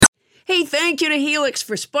Hey, thank you to Helix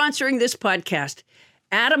for sponsoring this podcast.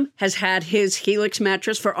 Adam has had his Helix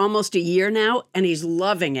mattress for almost a year now, and he's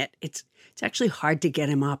loving it. It's actually hard to get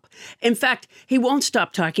him up. In fact, he won't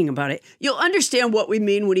stop talking about it. You'll understand what we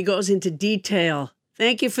mean when he goes into detail.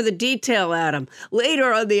 Thank you for the detail, Adam,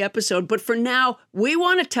 later on the episode. But for now, we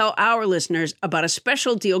want to tell our listeners about a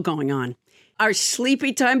special deal going on. Our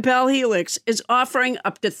Sleepy Time pal Helix is offering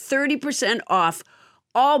up to 30% off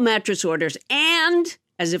all mattress orders, and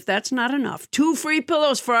as if that's not enough, 2 free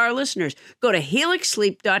pillows for our listeners. Go to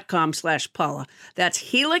helixsleep.com/Paula.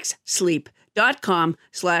 That's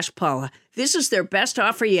helixsleep.com/Paula. This is their best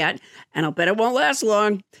offer yet, and I'll bet it won't last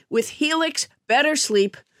long. With Helix, better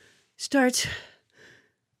sleep starts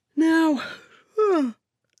now.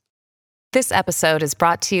 This episode is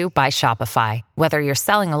brought to you by Shopify. Whether you're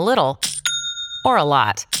selling a little or a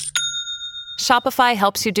lot, Shopify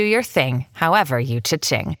helps you do your thing, however you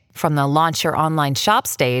cha-ching. From the launch your online shop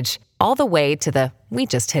stage, all the way to the we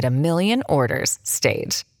just hit 1 million orders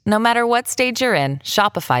stage. No matter what stage you're in,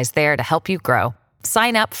 Shopify's there to help you grow.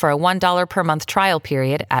 Sign up for a $1 per month trial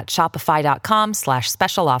period at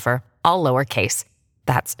shopify.com/special offer, all lowercase.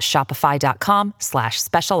 That's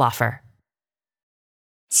shopify.com/special offer.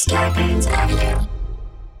 Scorpions Avenue.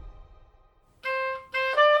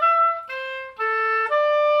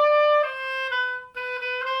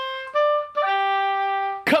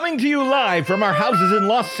 Coming to you live from our houses in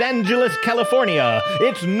Los Angeles, California,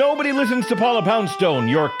 it's Nobody Listens to Paula Poundstone,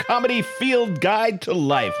 your comedy field guide to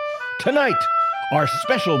life. Tonight, our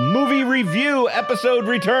special movie review episode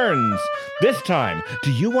returns. This time,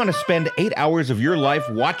 do you want to spend 8 hours of your life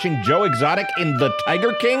watching Joe Exotic in The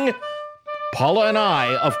Tiger King? Paula and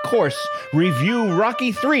I, of course, review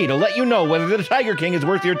Rocky III to let you know whether The Tiger King is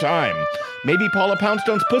worth your time. Maybe Paula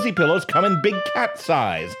Poundstone's pussy pillows come in big cat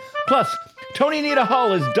size. Plus, Tony Nita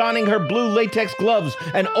Hull is donning her blue latex gloves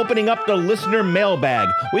and opening up the listener mailbag.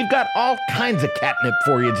 We've got all kinds of catnip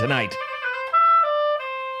for you tonight.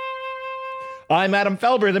 I'm Adam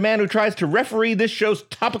Felber, the man who tries to referee this show's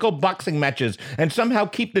topical boxing matches and somehow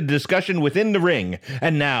keep the discussion within the ring.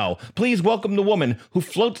 And now, please welcome the woman who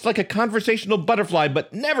floats like a conversational butterfly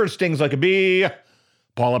but never stings like a bee,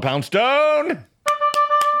 Paula Poundstone.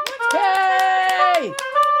 Hey!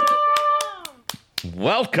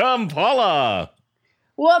 Welcome, Paula.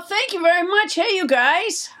 Well, thank you very much. Hey, you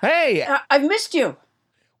guys. Hey. I've missed you.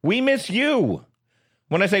 We miss you.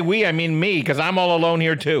 When I say we, I mean me, because I'm all alone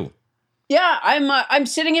here too. Yeah, I'm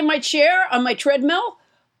sitting in my chair on my treadmill,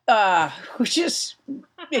 which is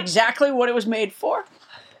exactly what it was made for.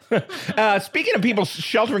 Speaking of people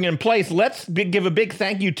sheltering in place, let's give a big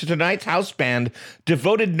thank you to tonight's house band,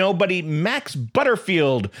 devoted nobody Max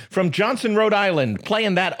Butterfield from Johnson, Rhode Island,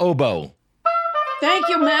 playing that oboe. Thank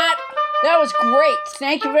you, Matt. That was great.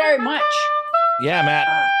 Thank you very much. Yeah, Matt.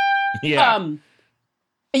 Yeah.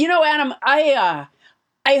 You know, Adam, I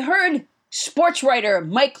heard sports writer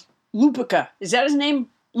Mike Lupica. Is that his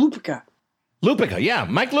name? Lupica. Lupica, yeah.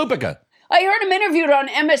 Mike Lupica. I heard him interviewed on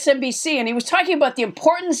MSNBC, and he was talking about the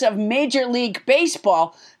importance of Major League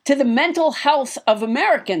Baseball to the mental health of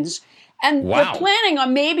Americans. And they're planning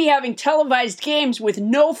on maybe having televised games with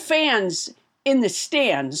no fans in the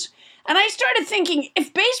stands. And I started thinking,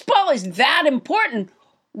 if baseball is that important,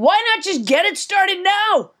 why not just get it started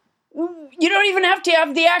now? You don't even have to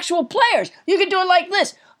have the actual players. You could do it like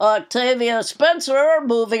this. Octavia Spencer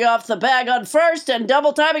moving off the bag on first and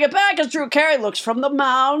double timing it back as Drew Carey looks from the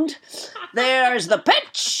mound. There's the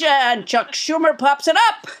pitch, and Chuck Schumer pops it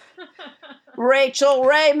up. Rachel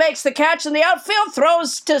Ray makes the catch in the outfield,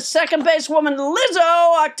 throws to second basewoman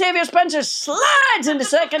Lizzo. Octavia Spencer slides into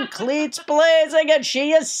second, cleats blazing, and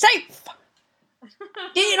she is safe.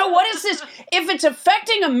 You know, what is this? If it's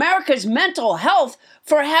affecting America's mental health,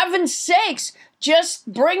 for heaven's sakes,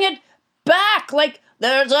 just bring it back. Like,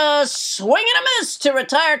 there's a swing and a miss to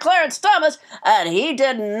retire Clarence Thomas, and he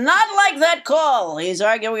did not like that call. He's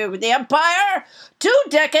arguing with the umpire. 2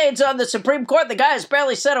 decades on the Supreme Court, the guy has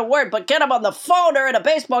barely said a word, but get him on the phone or in a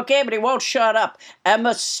baseball game and he won't shut up.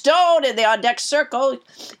 Emma Stone in the on-deck circle.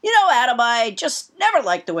 You know, Adam, I just never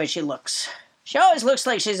liked the way she looks. She always looks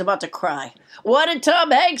like she's about to cry. What did Tom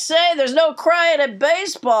Hanks say? There's no crying in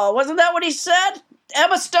baseball. Wasn't that what he said?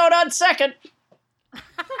 Emma Stone on second.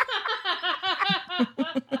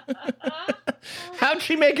 How'd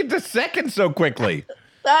she make it to second so quickly?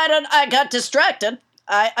 I got distracted.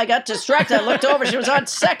 I got distracted. I looked over. She was on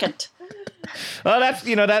second. Well,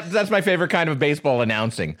 that's my favorite kind of baseball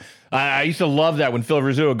announcing. I used to love that when Phil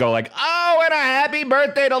Rizzo would go like, "Oh, and a happy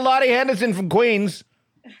birthday to Lottie Henderson from Queens."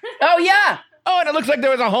 Oh, yeah. Oh, and it looks like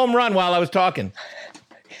there was a home run while I was talking.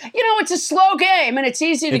 It's a slow game, and it's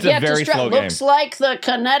easy to get distracted. Looks like the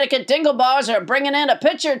Connecticut Dingleballs are bringing in a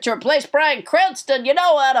pitcher to replace Bryan Cranston.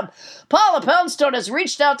 Adam, Paula Poundstone has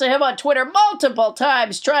reached out to him on Twitter multiple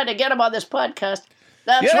times trying to get him on this podcast.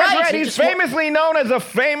 That's right. He's famously known as a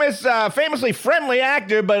famously friendly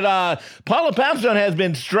actor, but Paula Poundstone has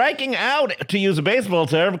been striking out, to use a baseball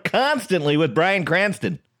term, constantly with Bryan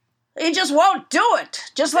Cranston. He just won't do it,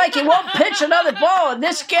 just like he won't pitch another ball in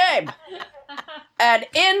this game. And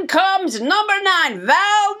in comes number 9,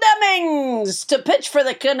 Val Demings, to pitch for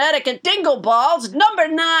the Connecticut Dingleballs. Number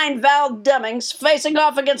 9, Val Demings, facing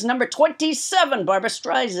off against number 27, Barbra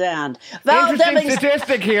Streisand. Interesting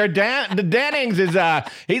statistic here. Dennings is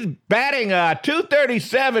he's batting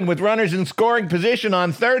 .237 with runners in scoring position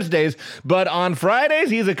on Thursdays, but on Fridays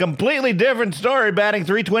he's a completely different story, batting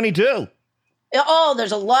 .322. Oh,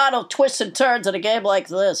 there's a lot of twists and turns in a game like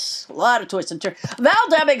this. A lot of twists and turns. Val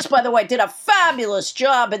Demings, by the way, did a fabulous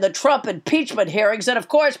job in the Trump impeachment hearings. And, of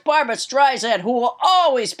course, Barbra Streisand, who will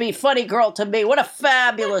always be funny girl to me. What a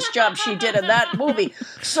fabulous job she did in that movie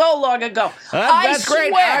so long ago. That's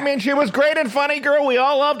great. I mean, she was great in Funny Girl. We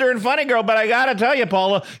all loved her in Funny Girl. But I got to tell you,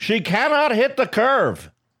 Paula, she cannot hit the curve.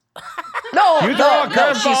 You throw a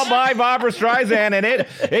curveball by Barbra Streisand, and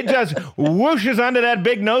it just whooshes under that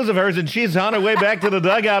big nose of hers, and she's on her way back to the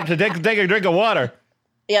dugout to take a drink of water.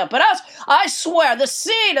 Yeah, but I swear, the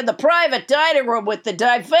scene in the private dining room with the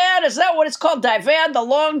divan, is that what it's called? Divan, the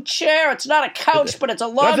long chair? It's not a couch, but it's a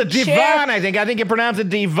long chair. That's a divan, I think. I think you pronounce it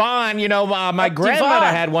divan. My grandmother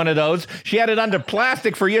had one of those. She had it under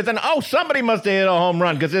plastic for years, and somebody must have hit a home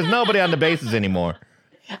run, because there's nobody on the bases anymore.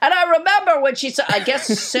 And I remember when she said, I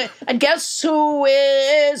guess who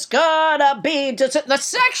is gonna be the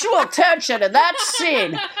sexual tension in that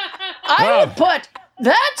scene. I will put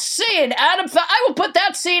that scene, I will put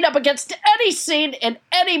that scene up against any scene in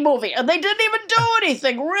any movie. And they didn't even do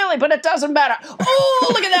anything, really, but it doesn't matter. Oh,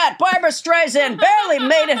 look at that. Barbra Streisand barely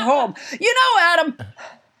made it home. Adam,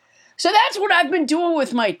 so that's what I've been doing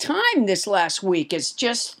with my time this last week, is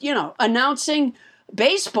just, announcing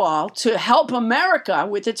baseball to help America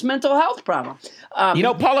with its mental health problem.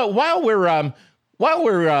 Paula, while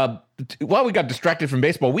we got distracted from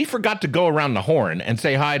baseball, we forgot to go around the horn and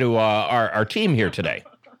say hi to our team here today.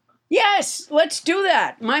 Yes, let's do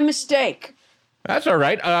that. My mistake. That's all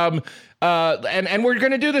right. And we're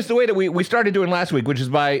going to do this the way that we started doing last week, which is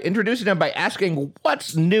by introducing them by asking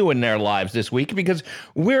what's new in their lives this week, because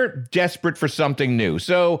we're desperate for something new.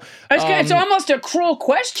 So it's almost a cruel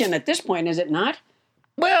question at this point, is it not?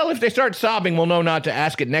 Well, if they start sobbing, we'll know not to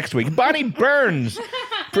ask it next week. Bonnie Burns,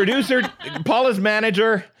 producer, Paula's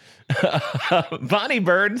manager. Bonnie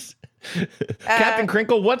Burns, Captain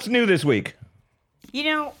Crinkle, what's new this week?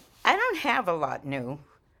 I don't have a lot new.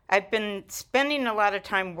 I've been spending a lot of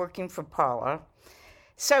time working for Paula.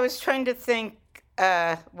 So I was trying to think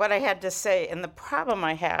what I had to say. And the problem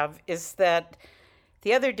I have is that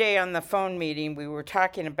the other day on the phone meeting, we were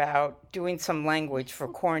talking about doing some language for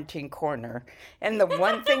Quarantine Corner. And the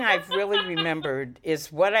one thing I've really remembered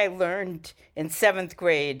is what I learned in 7th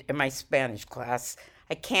grade in my Spanish class.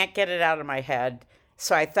 I can't get it out of my head,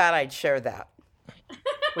 so I thought I'd share that,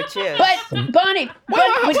 which is... But, Bonnie,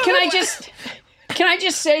 can I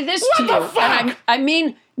just say this to you? And I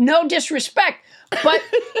mean, no disrespect, but...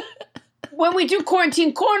 When we do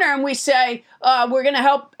Quarantine Corner and we say we're going to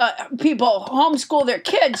help people homeschool their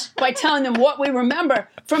kids by telling them what we remember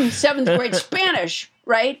from 7th grade Spanish,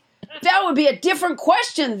 right? That would be a different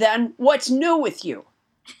question than what's new with you.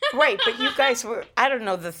 Right, but you guys were, I don't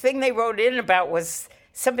know, the thing they wrote in about was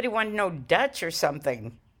somebody wanted to know Dutch or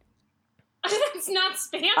something. That's not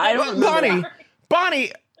Spanish. I don't know.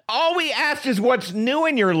 Bonnie, all we asked is what's new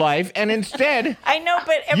in your life, and instead... I know,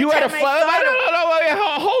 but every you time had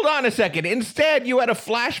hold on a second. Instead, you had a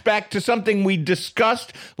flashback to something we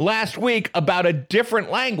discussed last week about a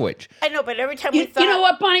different language. I know, but every time we thought... You know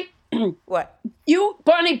what, Bonnie? What?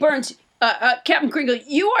 Bonnie Burns, Captain Kringle,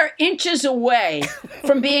 you are inches away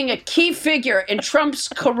from being a key figure in Trump's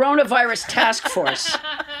coronavirus task force.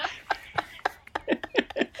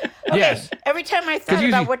 Yes. Every time I thought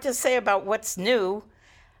about what to say about what's new...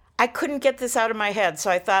 I couldn't get this out of my head,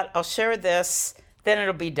 so I thought I'll share this, then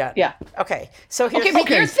it'll be done. Yeah. Okay. So here's... Okay, but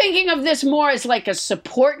you're thinking of this more as like a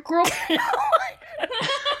support group?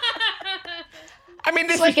 I mean,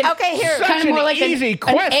 this like is such kind of more like easy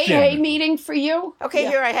question. An AA meeting for you? Okay,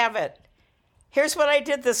 Here I have it. Here's what I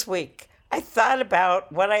did this week. I thought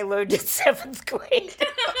about what I learned in 7th grade in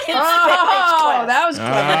Spanish class. That was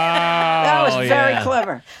clever. That was very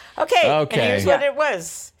clever. Okay, and here's what it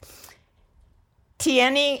was.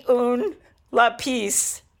 Tiene un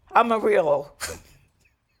lápiz amarillo.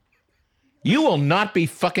 You will not be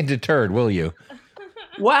fucking deterred, will you?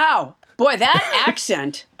 Wow. Boy, that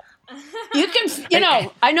accent. You can,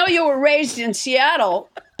 I know you were raised in Seattle,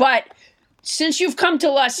 but since you've come to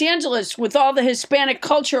Los Angeles with all the Hispanic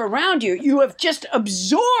culture around you, you have just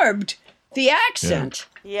absorbed the accent.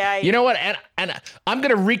 Yeah. You know what? And I'm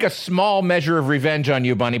going to wreak a small measure of revenge on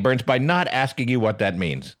you, Bonnie Burns, by not asking you what that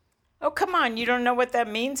means. Oh, come on. You don't know what that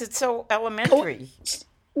means? It's so elementary.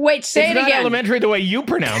 Wait, say it again. It's not elementary the way you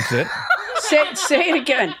pronounce it. Say it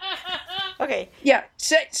again. Okay. Yeah,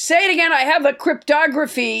 say it again. I have a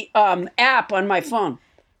cryptography app on my phone.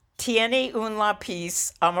 Tiene un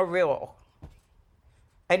lápiz amarillo.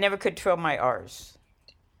 I never could control my R's.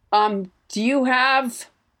 Do you have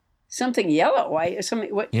something yellow?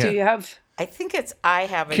 What do you have? I think it's I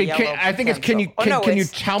have a yellow I think pencil. Can you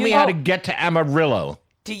tell me how to get to Amarillo?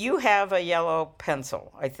 Do you have a yellow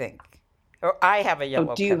pencil, I think? Or I have a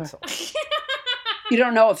yellow pencil. You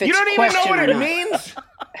don't know if it's You don't even know what it not. means?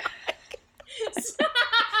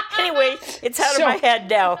 Anyway, it's out of my head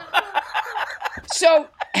now. So,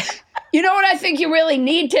 you know what I think you really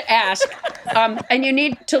need to ask, and you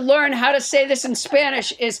need to learn how to say this in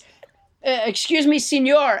Spanish is, excuse me,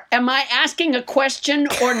 senor, am I asking a question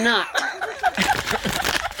or not?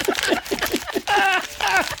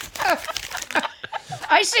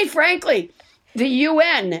 I say frankly, the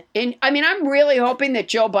UN, I'm really hoping that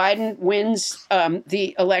Joe Biden wins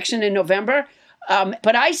the election in November.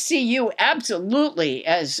 But I see you absolutely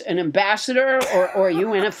as an ambassador or a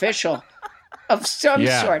UN official of some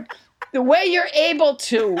sort. The way you're able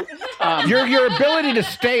to... Your ability to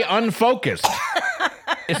stay unfocused.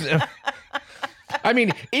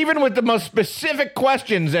 Even with the most specific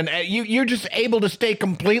questions, and you're just able to stay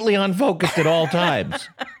completely unfocused at all times.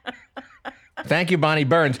 Thank you, Bonnie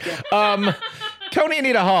Burns. Tony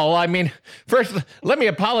Anita Hall, first, let me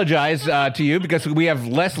apologize to you because we have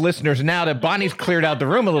less listeners now that Bonnie's cleared out the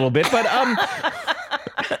room a little bit. But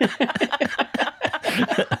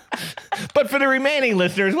but for the remaining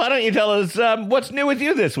listeners, why don't you tell us what's new with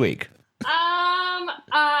you this week?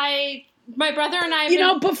 My brother and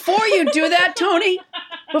I... before you do that, Tony,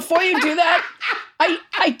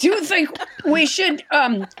 I do think we should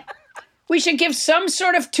give some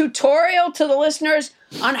sort of tutorial to the listeners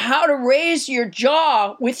on how to raise your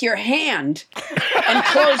jaw with your hand and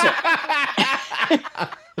close it.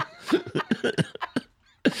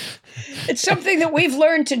 It's something that we've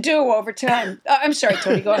learned to do over time. I'm sorry,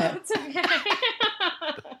 Tony, go ahead. It's okay.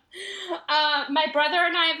 My brother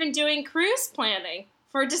and I have been doing cruise planning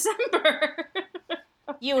for December.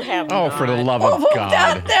 You have Oh, not. for the love of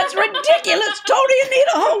God. That's ridiculous, Tony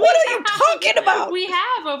Anita. What are you talking about? We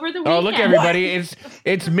have over the weekend. Oh, look, everybody. It's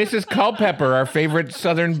Mrs. Culpepper, our favorite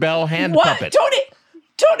Southern Belle hand puppet.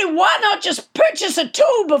 Tony, why not just purchase a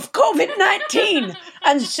tube of COVID-19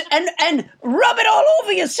 and rub it all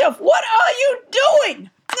over yourself? What are you doing?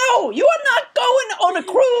 No, you are not going on a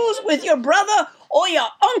cruise with your brother or your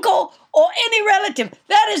uncle or any relative.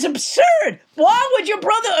 That is absurd. Why would your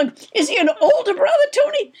brother... Is he an older brother,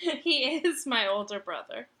 Tony? He is my older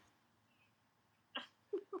brother.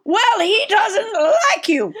 Well, he doesn't like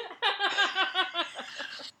you.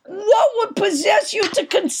 What would possess you to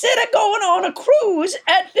consider going on a cruise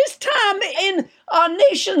at this time in our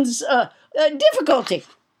nation's difficulty?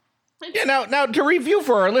 Yeah, now to review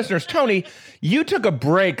for our listeners, Tony, you took a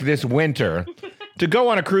break this winter to go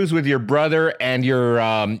on a cruise with your brother and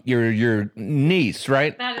your niece,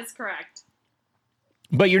 right? That is correct.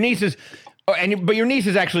 But your niece is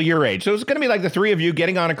actually your age, so it's going to be like the three of you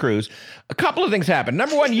getting on a cruise. A couple of things happen.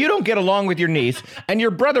 Number one, you don't get along with your niece, and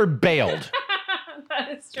your brother bailed.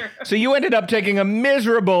 That is true. So you ended up taking a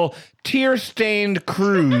miserable, tear-stained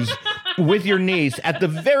cruise with your niece at the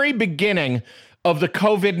very beginning of the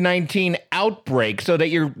COVID-19 outbreak, so that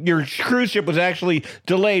your cruise ship was actually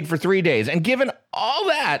delayed for 3 days. And given all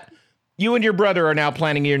that, you and your brother are now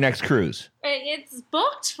planning your next cruise. It's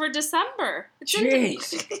booked for December.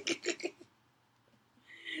 Jeez.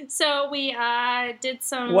 So we did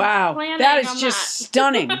some planning. That is just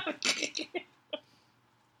stunning.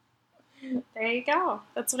 There you go.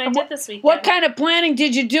 That's what I did this weekend. What kind of planning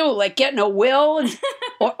did you do? Like getting a will?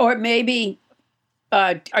 or maybe,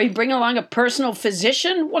 are you bringing along a personal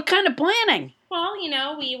physician? What kind of planning? Well,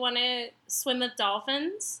 we want to swim with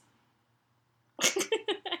dolphins.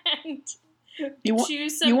 And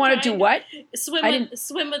choose some you want to do what?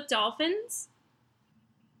 Swim with dolphins.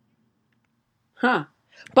 Huh.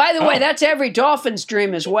 By the way, that's every dolphin's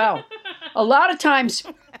dream as well. A lot of times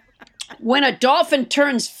when a dolphin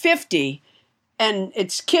turns 50 and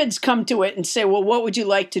its kids come to it and say, well, what would you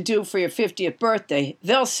like to do for your 50th birthday?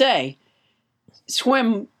 They'll say,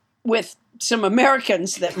 swim with some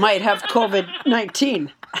Americans that might have COVID-19.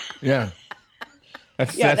 Yeah.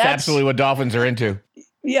 That's absolutely what dolphins are into.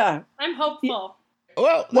 Yeah. I'm hopeful.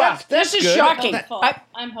 Well, this is good. shocking.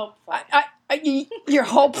 I'm hopeful. You're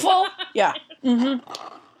hopeful? Yeah. Mm-hmm.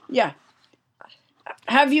 Yeah.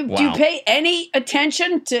 Do you pay any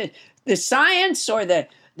attention to the science or the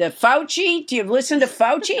Fauci? Do you listen to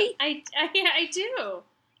Fauci? I do.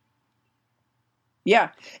 Yeah.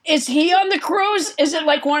 Is he on the cruise? Is it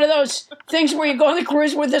like one of those things where you go on the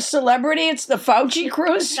cruise with a celebrity? It's the Fauci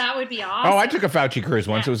cruise? That would be awesome. Oh, I took a Fauci cruise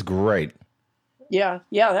once. It was great. Yeah,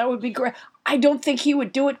 that would be great. I don't think he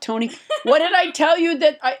would do it, Tony. What did I tell you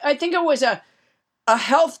that I think it was a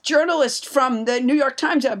health journalist from the New York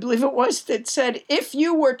Times, I believe it was, that said if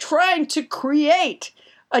you were trying to create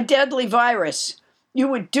a deadly virus, you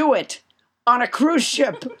would do it on a cruise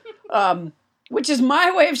ship. Which is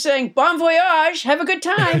my way of saying, bon voyage, have a good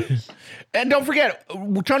time. And don't forget,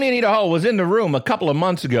 Tony Anita Hall was in the room a couple of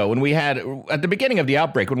months ago when we had, at the beginning of the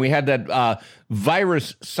outbreak, when we had that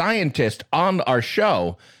virus scientist on our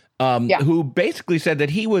show, who basically said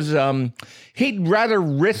that he was, he'd rather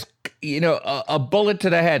risk, a bullet to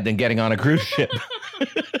the head than getting on a cruise ship.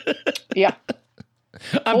 Yeah.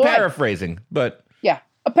 I'm paraphrasing, but... Yeah.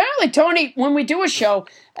 Apparently, Tony, when we do a show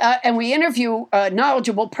and we interview a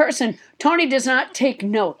knowledgeable person, Tony does not take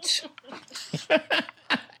notes.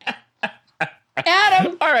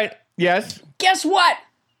 Adam. All right. Yes. Guess what?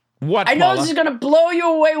 What, I know Paula? this is going to blow you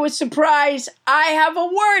away with surprise. I have a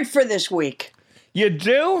word for this week. You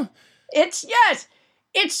do? It's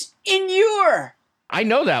inure. I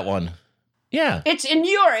know that one. Yeah. It's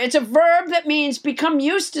inure. It's a verb that means become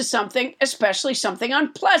used to something, especially something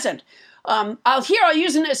unpleasant. I'll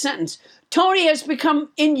use it in a sentence. Tony has become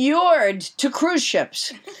inured to cruise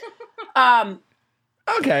ships.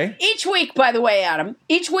 Okay. Each week, by the way, Adam,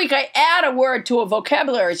 I add a word to a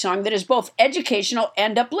vocabulary song that is both educational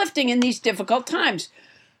and uplifting in these difficult times.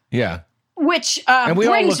 Yeah. Which and we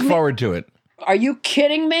all look forward to it. Are you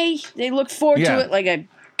kidding me? They look forward to it like a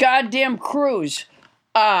goddamn cruise.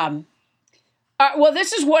 Well,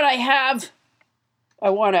 this is what I have.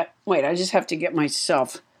 I just have to get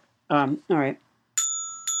myself. All right.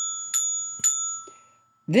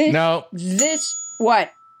 This,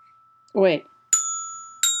 what? Wait.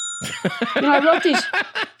 I wrote these.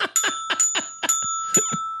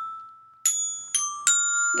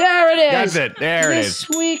 There it is. That's it. There it is. This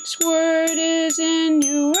week's word is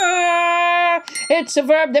inure. It's a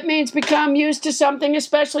verb that means become used to something,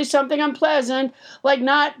 especially something unpleasant, like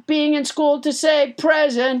not being in school to say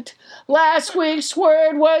present. Last week's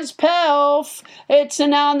word was pelf. It's a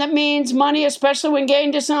noun that means money, especially when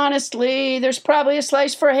gained dishonestly. There's probably a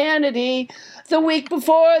slice for Hannity. The week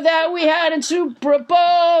before that we had in Super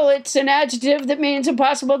Bowl. It's an adjective that means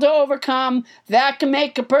impossible to overcome. That can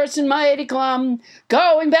make a person mighty glum.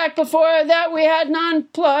 Going back before that we had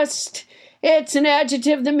nonplussed. It's an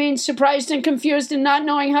adjective that means surprised and confused and not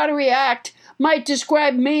knowing how to react. Might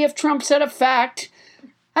describe me if Trump said a fact.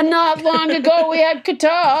 And not long ago we had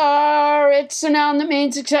Qatar. It's a noun that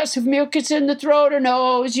means excessive mucus in the throat or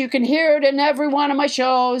nose. You can hear it in every one of my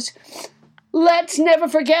shows. Let's never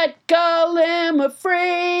forget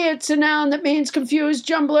Gallimafree. It's a noun that means confused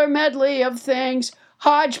jumbler medley of things.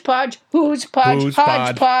 Hodgepodge, who's podge,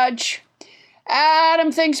 hodgepodge.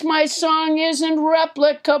 Adam thinks my song isn't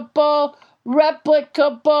replicable,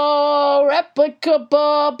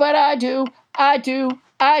 but I do.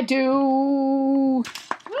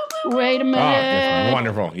 Wait a minute. Oh, that's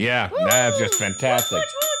wonderful. Yeah, that's just fantastic.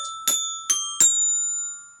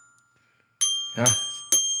 Yeah.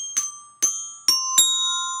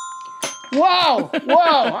 Whoa.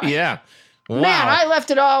 Yeah. Wow. Man, I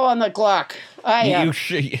left it all on the Glock.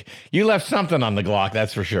 You left something on the Glock,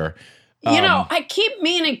 that's for sure. I keep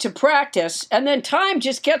meaning to practice, and then time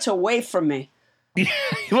just gets away from me.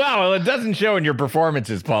 Well, it doesn't show in your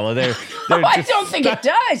performances, Paula. They're I don't think it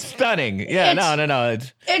does. Stunning. Yeah, no.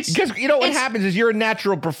 It's because what happens is you're a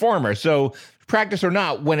natural performer. So practice or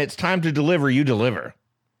not, when it's time to deliver, you deliver.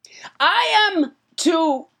 I am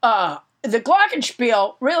to the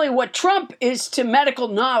Glockenspiel really what Trump is to medical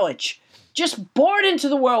knowledge. Just bored into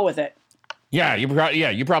the world with it. Yeah, you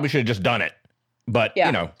probably should have just done it. But,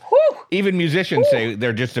 Whew. Even musicians say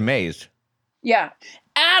they're just amazed. Yeah.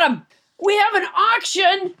 Adam, we have an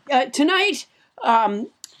auction tonight.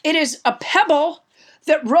 It is a pebble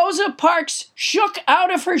that Rosa Parks shook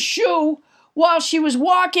out of her shoe while she was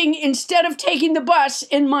walking instead of taking the bus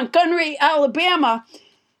in Montgomery, Alabama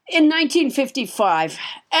in 1955.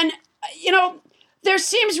 And, there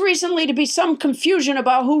seems recently to be some confusion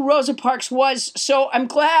about who Rosa Parks was, so I'm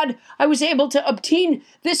glad I was able to obtain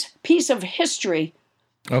this piece of history.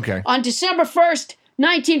 Okay. On December 1st,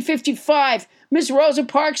 1955, Miss Rosa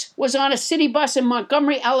Parks was on a city bus in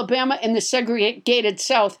Montgomery, Alabama, in the segregated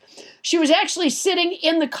South. She was actually sitting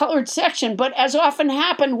in the colored section, but as often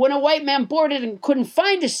happened when a white man boarded and couldn't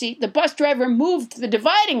find a seat, the bus driver moved the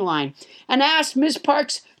dividing line and asked Miss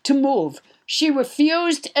Parks to move. She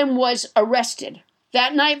refused and was arrested.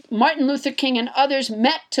 That night, Martin Luther King and others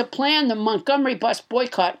met to plan the Montgomery bus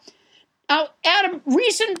boycott. Now, Adam,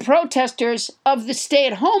 recent protesters of the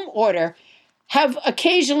stay-at-home order have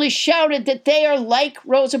occasionally shouted that they are like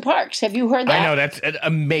Rosa Parks. Have you heard that? I know, it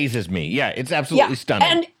amazes me. Yeah, it's absolutely stunning.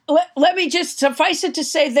 And let me just suffice it to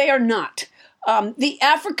say they are not. The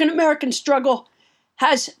African-American struggle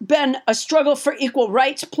has been a struggle for equal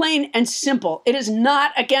rights, plain and simple. It is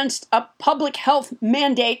not against a public health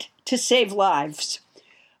mandate to save lives.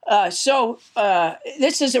 So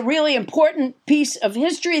this is a really important piece of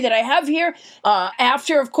history that I have here.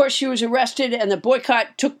 After, of course, she was arrested and the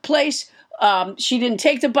boycott took place, she didn't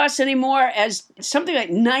take the bus anymore, as something like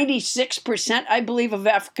 96%, I believe, of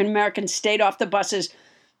African Americans stayed off the buses.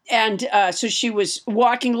 And so she was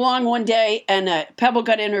walking along one day and a pebble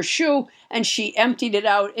got in her shoe and she emptied it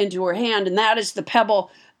out into her hand. And that is the pebble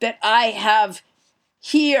that I have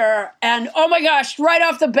here. And oh my gosh, right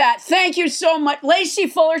off the bat, thank you so much. Lacey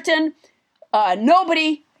Fullerton,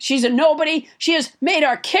 nobody. She's a nobody. She has made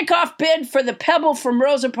our kickoff bid for the pebble from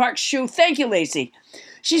Rosa Parks' shoe. Thank you, Lacey.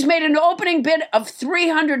 She's made an opening bid of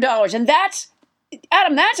 $300. And that's,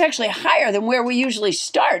 Adam, that's actually higher than where we usually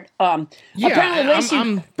start. Apparently, Lacey,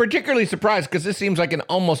 I'm particularly surprised because this seems like an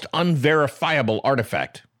almost unverifiable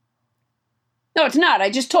artifact. No, it's not. I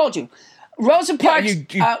just told you. Rosa Parks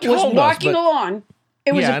was walking along.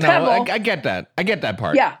 It was a pebble. I get that. I get that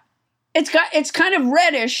part. Yeah. It's kind of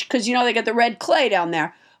reddish because, you know, they got the red clay down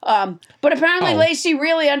there. But apparently Lacey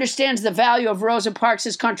really understands the value of Rosa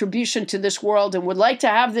Parks' contribution to this world and would like to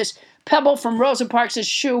have this pebble from Rosa Parks'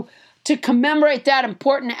 shoe to commemorate that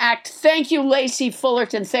important act. Thank you, Lacey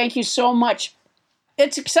Fullerton. Thank you so much.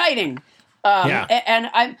 It's exciting.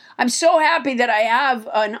 And I'm so happy that I have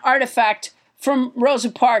an artifact from Rosa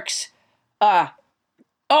Parks.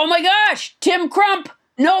 Oh my gosh, Tim Crump.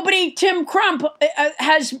 Tim Crump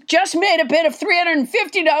has just made a bid of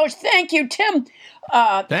 $350. Thank you, Tim.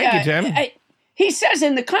 Thank you, Tim. He says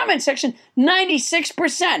in the comment section,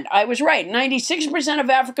 96%. I was right. 96% of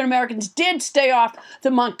African Americans did stay off the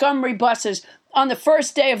Montgomery buses on the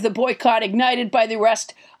first day of the boycott, ignited by the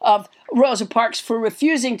arrest of Rosa Parks for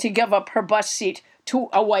refusing to give up her bus seat to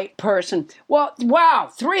a white person. Well,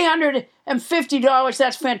 wow, $350.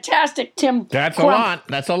 That's fantastic, Tim. That's a lot.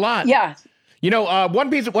 That's a lot. Yeah. You know, one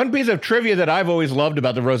piece of trivia that I've always loved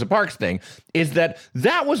about the Rosa Parks thing is that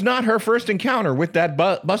was not her first encounter with that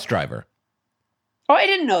bus driver. Oh, I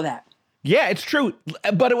didn't know that. Yeah, it's true.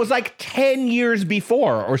 But it was like 10 years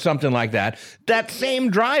before or something like that. That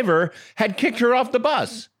same driver had kicked her off the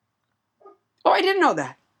bus. Oh, I didn't know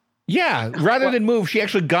that. Yeah, rather than move, she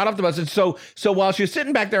actually got off the bus. And so while she was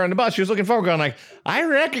sitting back there on the bus, she was looking forward, going like, I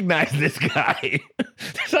recognize this guy.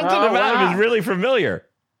 Something about him is really familiar.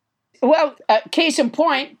 Well, case in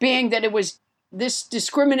point being that it was this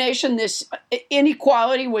discrimination, this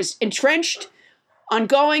inequality was entrenched,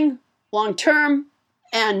 ongoing, long-term,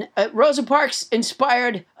 and Rosa Parks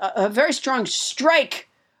inspired a very strong strike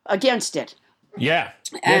against it. Yeah,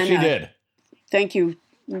 yes, she did. Thank you,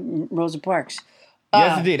 Rosa Parks.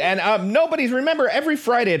 Yes, indeed. And remember, every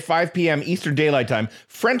Friday at 5 p.m. Eastern Daylight Time,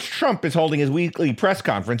 French Trump is holding his weekly press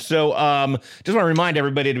conference. So just want to remind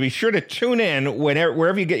everybody to be sure to tune in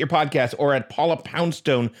wherever you get your podcasts or at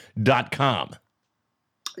paulapoundstone.com.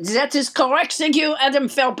 That is correct. Thank you, Adam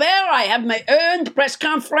Felber. I have my own press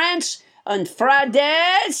conference on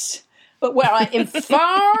Fridays, where I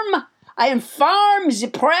inform the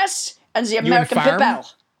press and the American people.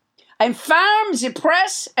 I inform the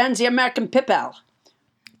press and the American people.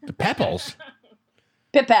 The Pepples?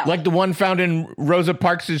 Pebble. Like the one found in Rosa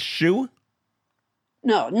Parks' shoe?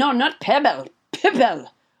 No, not Pebble.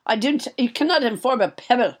 Pebble. You cannot inform a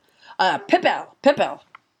Pebble. Pebble. Pepple?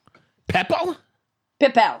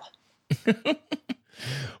 Pebble.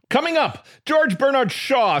 Coming up, George Bernard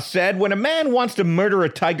Shaw said, when a man wants to murder a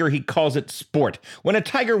tiger, he calls it sport. When a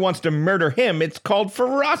tiger wants to murder him, it's called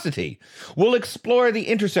ferocity. We'll explore the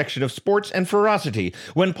intersection of sports and ferocity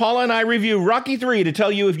when Paula and I review Rocky III to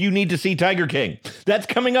tell you if you need to see Tiger King. That's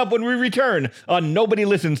coming up when we return on Nobody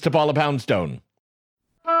Listens to Paula Poundstone.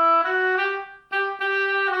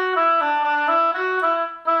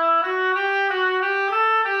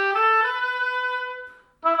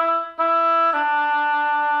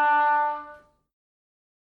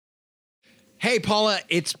 Hey, Paula,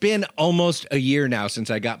 it's been almost a year now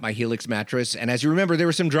since I got my Helix mattress. And as you remember, there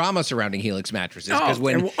was some drama surrounding Helix mattresses. Because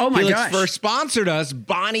when Helix first sponsored us,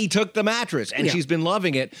 Bonnie took the mattress and she's been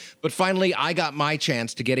loving it. But finally, I got my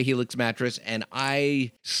chance to get a Helix mattress and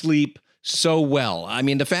I sleep so well. I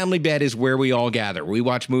mean, the family bed is where we all gather. We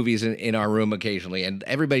watch movies in our room occasionally and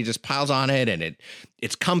everybody just piles on it and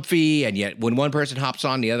it's comfy. And yet when one person hops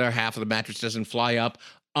on, the other half of the mattress doesn't fly up.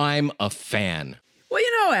 I'm a fan. Well,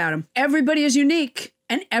 you know, Adam, everybody is unique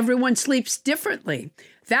and everyone sleeps differently.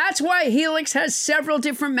 That's why Helix has several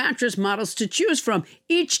different mattress models to choose from,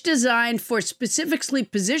 each designed for specific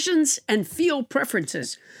sleep positions and feel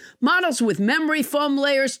preferences. Models with memory foam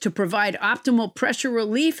layers to provide optimal pressure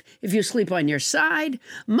relief if you sleep on your side.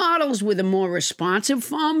 Models with a more responsive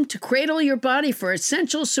foam to cradle your body for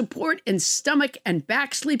essential support in stomach and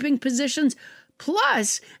back sleeping positions.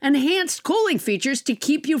 Plus, enhanced cooling features to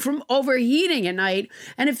keep you from overheating at night.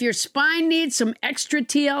 And if your spine needs some extra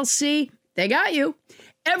TLC, they got you.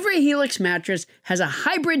 Every Helix mattress has a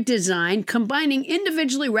hybrid design combining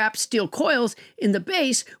individually wrapped steel coils in the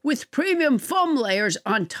base with premium foam layers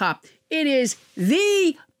on top. It is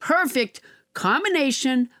the perfect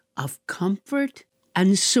combination of comfort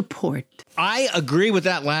and support. I agree with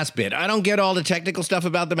that last bit. I don't get all the technical stuff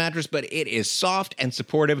about the mattress, but it is soft and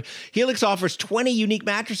supportive. Helix offers 20 unique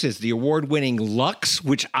mattresses, the award-winning Luxe,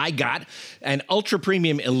 which I got, and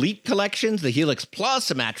ultra-premium Elite collections, the Helix Plus,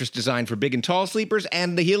 a mattress designed for big and tall sleepers,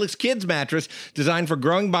 and the Helix Kids mattress, designed for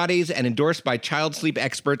growing bodies and endorsed by child sleep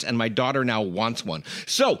experts, and my daughter now wants one.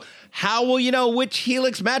 So, how will you know which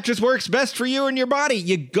Helix mattress works best for you and your body?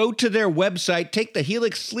 You go to their website, take the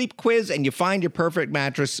Helix sleep quiz, and you find your perfect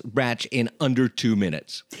mattress match in under 2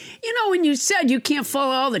 minutes. You know, when you said you can't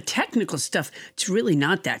follow all the technical stuff, it's really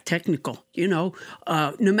not that technical. You know,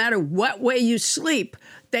 no matter what way you sleep,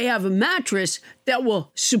 they have a mattress that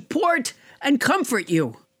will support and comfort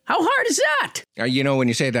you. How hard is that? You know, when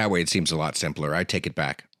you say it that way, it seems a lot simpler. I take it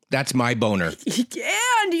back. That's my boner.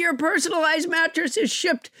 And your personalized mattress is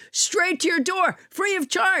shipped straight to your door, free of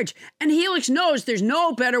charge. And Helix knows there's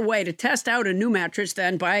no better way to test out a new mattress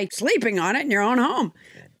than by sleeping on it in your own home.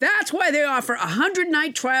 That's why they offer a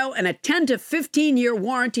 100-night trial and a 10 to 15-year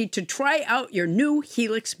warranty to try out your new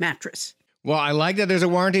Helix mattress. Well, I like that there's a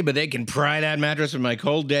warranty, but they can pry that mattress with my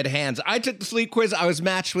cold, dead hands. I took the sleep quiz. I was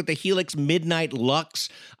matched with the Helix Midnight Luxe.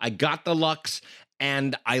 I got the Luxe.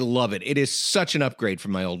 And I love it. It is such an upgrade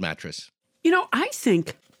from my old mattress. You know, I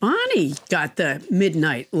think Bonnie got the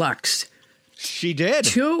Midnight Luxe. She did.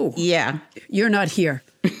 Too. Yeah. You're not here.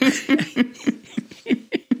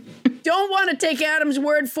 Don't want to take Adam's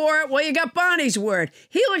word for it? Well, you got Bonnie's word.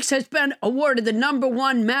 Helix has been awarded the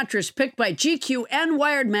 #1 mattress picked by GQ and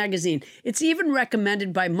Wired magazine. It's even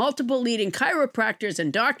recommended by multiple leading chiropractors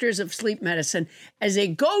and doctors of sleep medicine as a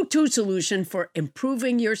go-to solution for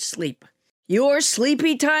improving your sleep. Your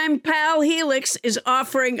sleepy time pal Helix is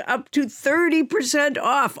offering up to 30%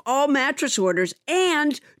 off all mattress orders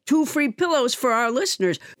and 2 free pillows for our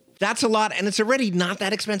listeners. That's a lot, and it's already not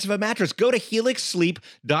that expensive a mattress. Go to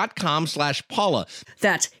helixsleep.com/Paula.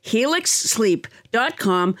 That's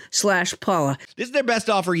helixsleep.com/Paula. This is their best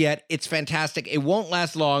offer yet. It's fantastic. It won't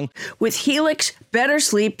last long. With Helix, better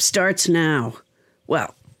sleep starts now.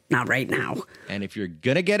 Well, not right now. And if you're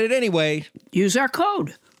going to get it anyway, use our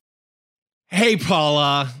code. Hey,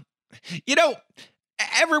 Paula. You know,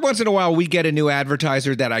 every once in a while we get a new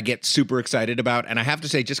advertiser that I get super excited about. And I have to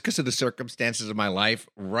say, just because of the circumstances of my life,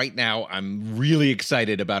 right now I'm really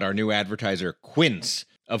excited about our new advertiser, Quince,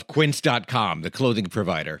 of Quince.com, the clothing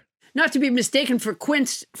provider. Not to be mistaken for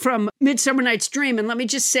Quince from Midsummer Night's Dream. And let me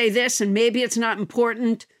just say this, and maybe it's not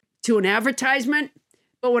important to an advertisement,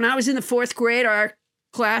 but when I was in the 4th grade, our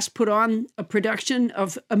class put on a production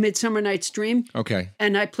of A Midsummer Night's Dream. Okay.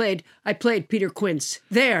 And I played Peter Quince.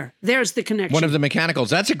 There's the connection. One of the mechanicals.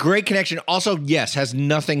 That's a great connection. Also, yes, has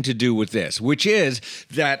nothing to do with this, which is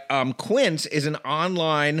that Quince is an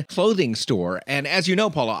online clothing store. And as you know,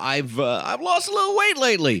 Paula, I've lost a little weight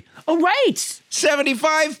lately. Oh, right.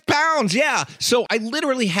 75 pounds. Yeah. So I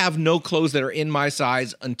literally have no clothes that are in my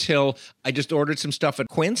size until I just ordered some stuff at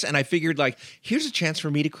Quince. And I figured, like, here's a chance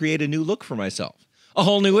for me to create a new look for myself. A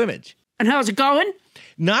whole new image. And how's it going?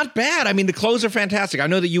 Not bad. I mean, the clothes are fantastic. I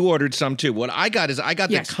know that you ordered some too. What I got is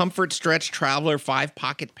the Comfort Stretch Traveler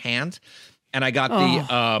 5-pocket pants. And I got and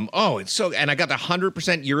I got the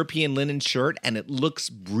 100% European linen shirt, and it looks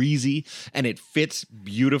breezy and it fits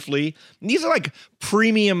beautifully. And these are like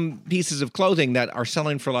premium pieces of clothing that are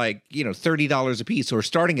selling for like, $30 a piece or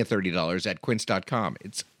starting at $30 at quince.com.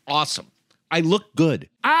 It's awesome. I look good.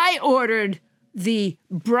 I ordered the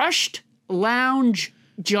brushed lounge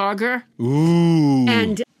jogger. Ooh.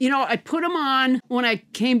 And, I put them on when I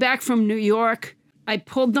came back from New York. I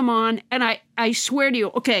pulled them on, and I swear to you,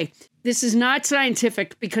 okay, this is not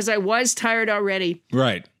scientific because I was tired already.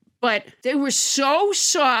 Right. But they were so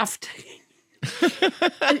soft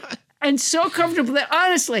and so comfortable that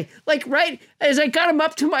honestly, like right as I got them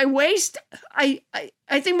up to my waist, I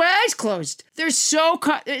think my eyes closed. They're so,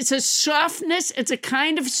 it's a softness. It's a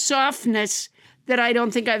kind of softness that I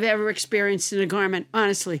don't think I've ever experienced in a garment,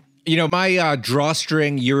 honestly. My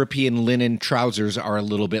drawstring European linen trousers are a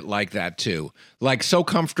little bit like that, too. Like, so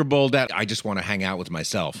comfortable that I just want to hang out with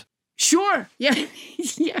myself. Sure. Yeah.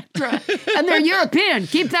 Yeah. And they're European.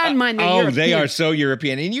 Keep that in mind. European. They are so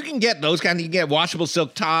European. And you can get those you can get washable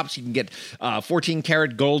silk tops. You can get 14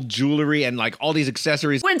 karat gold jewelry and like all these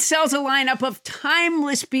accessories. Quince sells a lineup of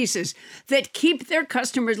timeless pieces that keep their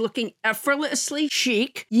customers looking effortlessly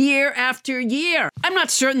chic year after year. I'm not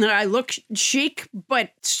certain that I look chic, but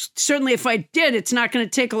certainly if I did, it's not going to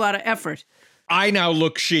take a lot of effort. I now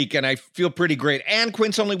look chic and I feel pretty great. And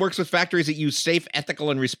Quince only works with factories that use safe, ethical,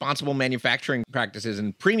 and responsible manufacturing practices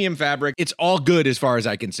and premium fabric. It's all good as far as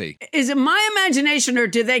I can see. Is it my imagination or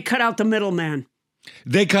did they cut out the middleman?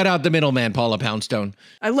 They cut out the middleman, Paula Poundstone.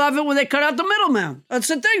 I love it when they cut out the middleman. That's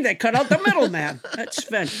the thing. They cut out the middleman. That's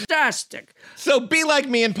fantastic. So be like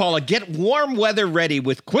me and Paula. Get warm weather ready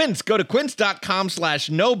with Quince. Go to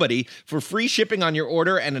quince.com/nobody for free shipping on your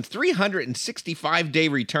order and a 365-day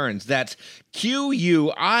returns. That's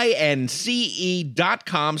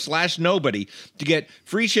QUINCE.com/nobody to get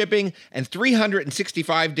free shipping and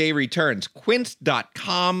 365-day returns.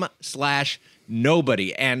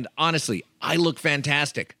 Quince.com/nobody. And honestly, I look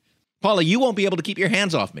fantastic. Paula, you won't be able to keep your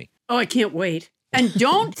hands off me. Oh, I can't wait. And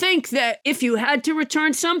don't think that if you had to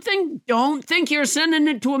return something, don't think you're sending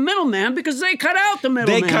it to a middleman because they cut out the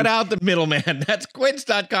middleman. They cut out the middleman. That's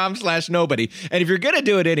quince.com/nobody. And if you're going to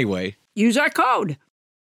do it anyway, use our code.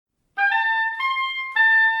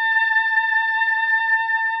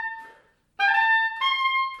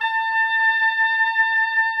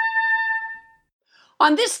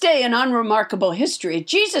 On this day in unremarkable history,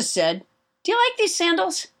 Jesus said, "Do you like these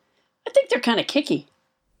sandals? I think they're kind of kicky."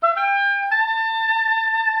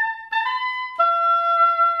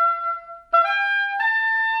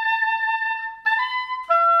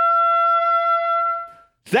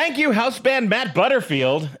 Thank you, house band Matt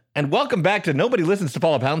Butterfield, and welcome back to Nobody Listens to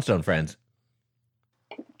Paula Poundstone, friends.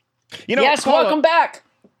 Yes, Paula, welcome back.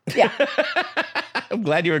 Yeah. I'm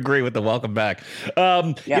glad you agree with the welcome back.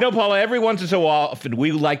 Paula, every once in so often,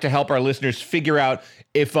 we like to help our listeners figure out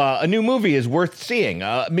if a new movie is worth seeing.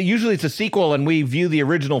 Usually it's a sequel and we view the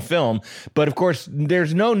original film, but of course,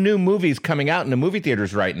 there's no new movies coming out in the movie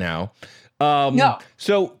theaters right now. No.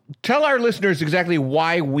 So tell our listeners exactly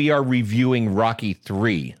why we are reviewing Rocky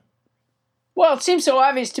III. Well, it seems so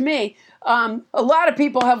obvious to me. A lot of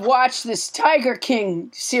people have watched this Tiger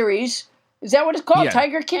King series. Is that what it's called? Yeah.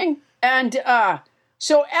 Tiger King? And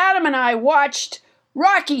so Adam and I watched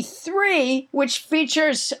Rocky III, which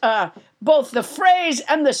features both the phrase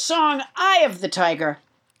and the song Eye of the Tiger.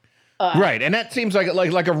 Right, and that seems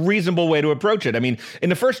like a reasonable way to approach it. I mean, in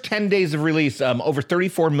the first 10 days of release, over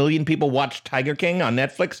 34 million people watched Tiger King on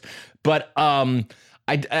Netflix, but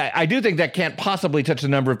I do think that can't possibly touch the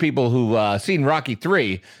number of people who've seen Rocky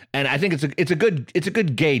III, and I think it's a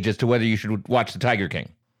good gauge as to whether you should watch the Tiger King.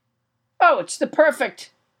 Oh, it's the perfect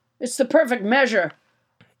measure.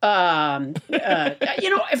 Frankly,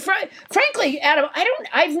 Adam,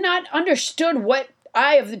 I've not understood what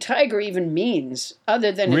Eye of the Tiger even means,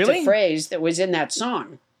 other than Really? It's a phrase that was in that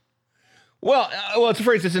song. Well, it's a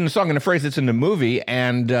phrase that's in the song and a phrase that's in the movie,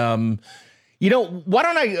 and why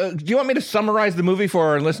don't I? Do you want me to summarize the movie for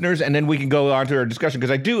our listeners, and then we can go on to our discussion?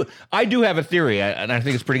 Because I do have a theory, and I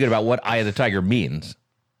think it's pretty good about what Eye of the Tiger means.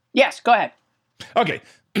 Yes, go ahead. Okay.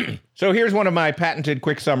 So here's one of my patented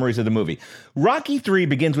quick summaries of the movie. Rocky III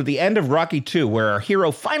begins with the end of Rocky II, where our hero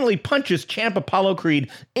finally punches champ Apollo Creed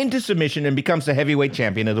into submission and becomes the heavyweight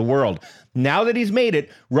champion of the world. Now that he's made it,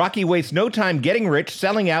 Rocky wastes no time getting rich,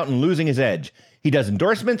 selling out, and losing his edge. He does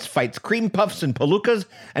endorsements, fights cream puffs and palookas,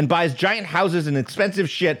 and buys giant houses and expensive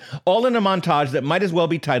shit, all in a montage that might as well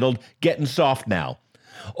be titled Getting Soft Now.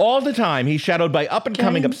 All the time, he's shadowed by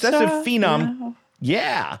up-and-coming obsessive phenom... Now.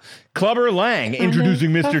 Yeah, Clubber Lang,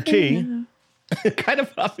 introducing Mr. T. Kind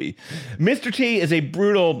of puffy. Mr. T is a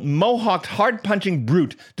brutal, mohawked, hard-punching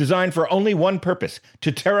brute designed for only one purpose,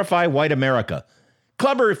 to terrify white America.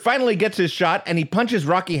 Clubber finally gets his shot, and he punches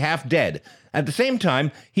Rocky half dead. At the same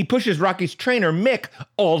time, he pushes Rocky's trainer, Mick,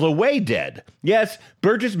 all the way dead. Yes,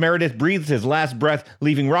 Burgess Meredith breathes his last breath,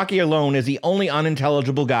 leaving Rocky alone as the only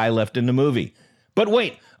unintelligible guy left in the movie. But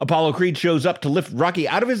wait, Apollo Creed shows up to lift Rocky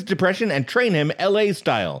out of his depression and train him LA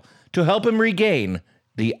style to help him regain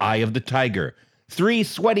the eye of the tiger. 3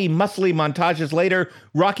 sweaty, muscly montages later,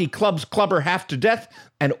 Rocky clubs Clubber half to death,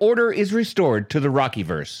 and order is restored to the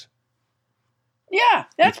Rockyverse. Yeah,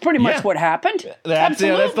 that's pretty much what happened. That's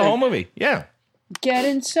the whole movie. Yeah.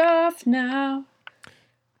 Getting soft now.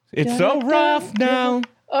 It's so rough now.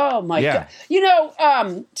 Oh, my God.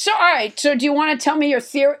 So, all right. So, do you want to tell me your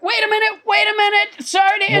theory? Wait a minute.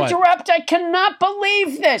 Sorry to interrupt. I cannot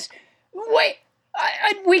believe this. Wait.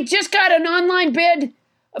 We just got an online bid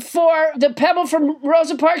for the Pebble from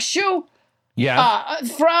Rosa Parks shoe. Yeah.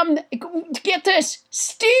 From, get this,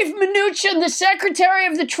 Steve Mnuchin, the Secretary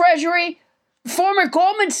of the Treasury, former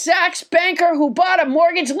Goldman Sachs banker who bought a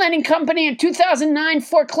mortgage lending company in 2009,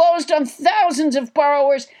 foreclosed on thousands of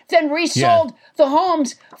borrowers, then resold the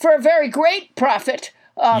homes for a very great profit.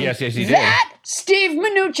 Yes, he did. That Steve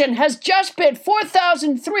Mnuchin has just bid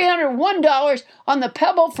 $4,301 on the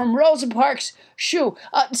Pebble from Rosa Parks shoe.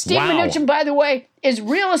 Steve Mnuchin, by the way, is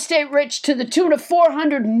real estate rich to the tune of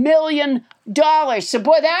 $400 million. So,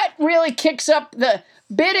 boy, that really kicks up the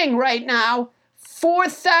bidding right now.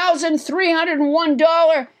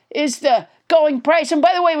 $4,301 is the going price. And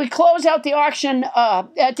by the way, we close out the auction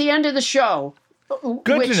at the end of the show.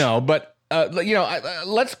 Good to know, but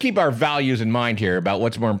let's keep our values in mind here about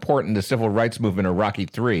what's more important, the civil rights movement or Rocky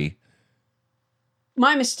III.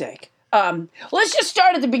 My mistake. Let's just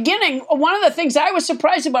start at the beginning. One of the things I was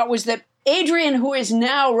surprised about was that Adrian, who is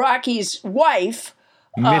now Rocky's wife,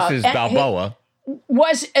 Mrs. Balboa,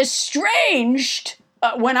 was estranged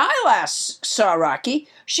when I last saw Rocky.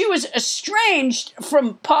 She was estranged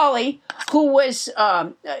from Polly, who was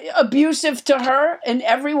abusive to her in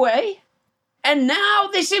every way. And now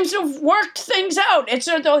they seem to have worked things out. It's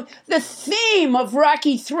the theme of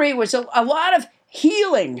Rocky III was a lot of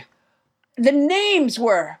healing. The names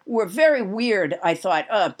were very weird, I thought.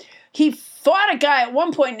 He fought a guy at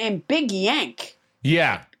one point named Big Yank.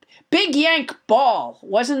 Yeah. Big Yank Ball.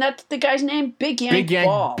 Wasn't that the guy's name? Big Yank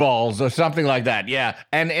Ball. Balls or something like that. Yeah.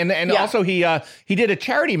 And also he did a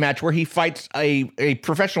charity match where he fights a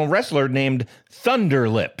professional wrestler named Thunder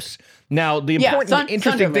Lips. Now, the important,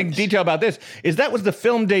 interesting detail about this is that was the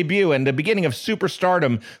film debut and the beginning of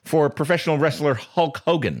superstardom for professional wrestler Hulk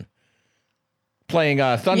Hogan, playing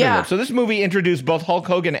Thunder Lips. So this movie introduced both Hulk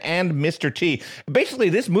Hogan and Mr. T. Basically,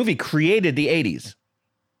 this movie created the 80s.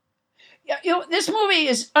 Yeah, this movie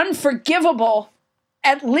is unforgivable,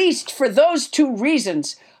 at least for those two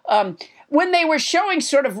reasons. When they were showing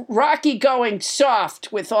sort of Rocky going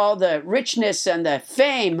soft with all the richness and the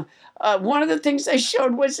fame, one of the things they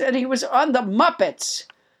showed was that he was on the Muppets.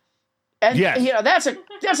 And, that's a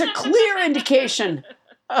clear indication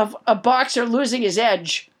of a boxer losing his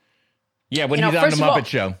edge. Yeah, when he's on the Muppet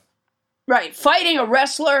Show. Right, fighting a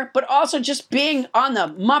wrestler, but also just being on the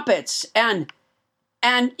Muppets.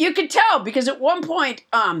 And you could tell, because at one point,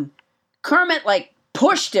 Kermit,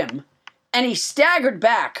 pushed him, and he staggered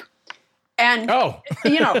back. And,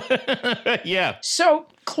 yeah. So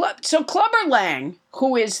Clubber Lang,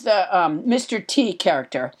 who is the Mr. T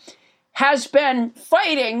character, has been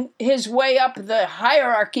fighting his way up the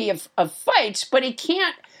hierarchy of fights, but he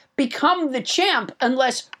can't become the champ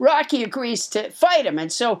unless Rocky agrees to fight him.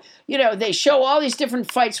 And so, they show all these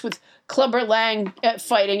different fights with Clubber Lang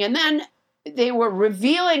fighting, and then they were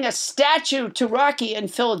revealing a statue to Rocky in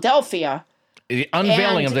Philadelphia. The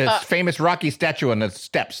unveiling of the famous Rocky statue on the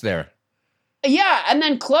steps there. Yeah, and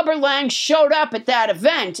then Clubber Lang showed up at that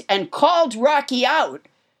event and called Rocky out.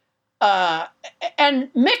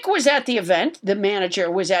 And Mick was at the event. The manager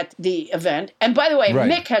was at the event. And by the way,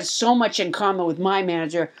 Mick has so much in common with my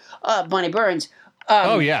manager, Bunny Burns.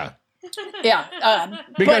 Yeah. Yeah.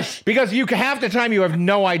 Because you half the time you have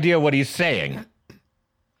no idea what he's saying.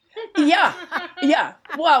 Yeah.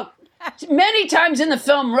 Well, many times in the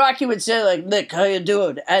film, Rocky would say, Mick, how you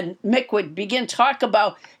doing? And Mick would begin to talk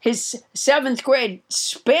about his 7th grade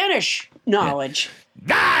Spanish knowledge.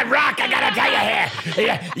 Rock, I gotta tell you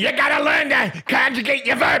here, you gotta learn to conjugate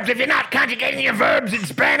your verbs. If you're not conjugating your verbs in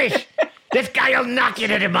Spanish, this guy will knock you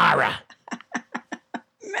to tomorrow.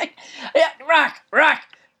 Rock,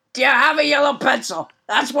 do you have a yellow pencil?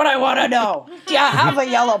 That's what I want to know. Do you have a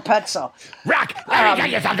yellow pencil? Rock, let me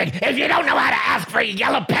tell you something. If you don't know how to ask for a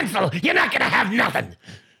yellow pencil, you're not going to have nothing.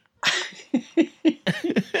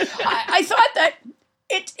 I thought that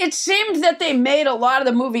it seemed that they made a lot of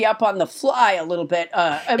the movie up on the fly a little bit.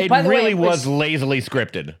 It really was lazily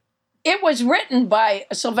scripted. It was written by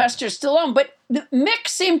Sylvester Stallone, but Mick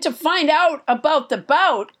seemed to find out about the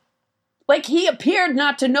bout. He appeared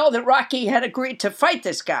not to know that Rocky had agreed to fight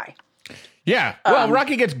this guy. Yeah. Well,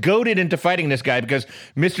 Rocky gets goaded into fighting this guy because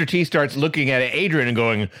Mr. T starts looking at Adrian and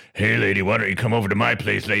going, "Hey, lady, why don't you come over to my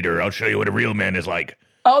place later? I'll show you what a real man is like."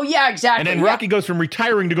 Oh, yeah, exactly. And then Rocky goes from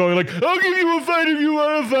retiring to going like, "I'll give you a fight if you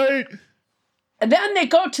want to fight." And then they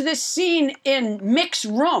go to this scene in Mick's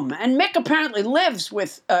room. And Mick apparently lives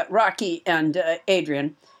with Rocky and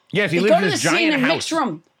Adrian. Yes, he lives in this giant house. Mick's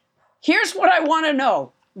room. Here's what I want to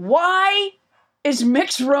know. Why is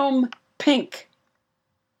Mick's room pink?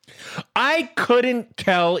 I couldn't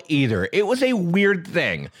tell either. It was a weird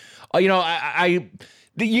thing.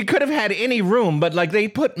 You could have had any room, but like they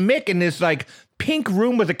put Mick in this like pink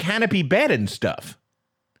room with a canopy bed and stuff.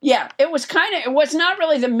 Yeah, it was not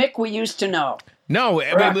really the Mick we used to know. No,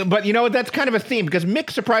 but you know what? That's kind of a theme because Mick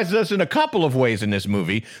surprises us in a couple of ways in this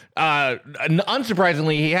movie.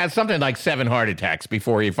 Unsurprisingly, he has something like 7 heart attacks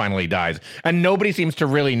before he finally dies, and nobody seems to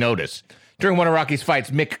really notice. During one of Rocky's fights,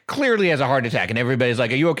 Mick clearly has a heart attack, and everybody's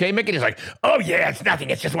like, "Are you okay, Mick?" And he's like, "Oh, yeah, it's nothing.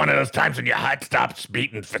 It's just one of those times when your heart stops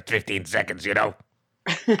beating for 15 seconds, you know?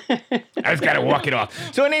 I just got to walk it off."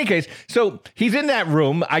 So in any case, he's in that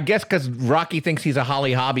room, I guess because Rocky thinks he's a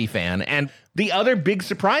Holly Hobbie fan. And the other big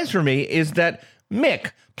surprise for me is that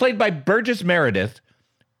Mick, played by Burgess Meredith,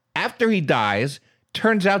 after he dies,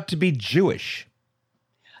 turns out to be Jewish.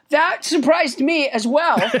 That surprised me as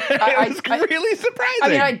well. It was really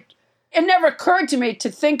surprising. I mean, it never occurred to me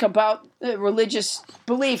to think about the religious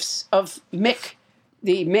beliefs of Mick,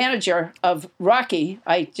 the manager of Rocky.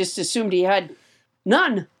 I just assumed he had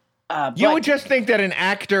none. You would just think that an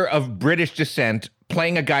actor of British descent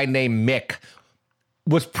playing a guy named Mick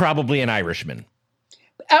was probably an Irishman.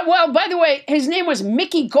 Well, by the way, his name was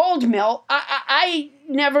Mickey Goldmill. I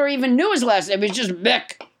never even knew his last name. It was just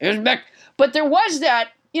Mick. It was Mick. But there was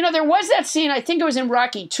that scene, I think it was in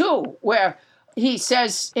Rocky 2, where he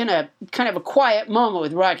says in a kind of a quiet moment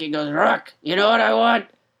with Rocky, he goes, "Rock, you know what I want?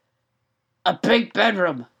 A pink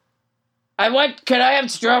bedroom. Can I have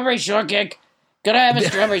strawberry shortcake? Could I have a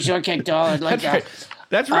strawberry shortcake doll? I'd like that." Right.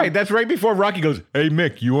 That's right. That's right before Rocky goes, "Hey,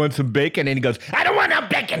 Mick, you want some bacon?" And he goes, "I don't want no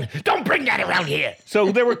bacon. Don't bring that around here."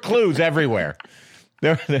 So there were clues everywhere.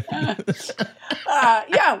 Yeah,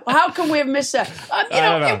 how can we have missed that?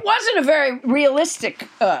 It wasn't a very realistic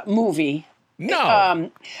movie.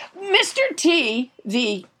 No. Mr. T,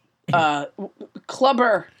 the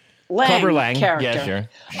Clubber Lang character. Yeah, sure.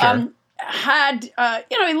 Had,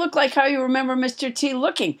 he looked like how you remember Mr. T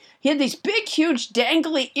looking. He had these big, huge,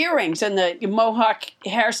 dangly earrings and the mohawk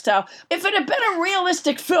hairstyle. If it had been a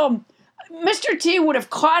realistic film, Mr. T would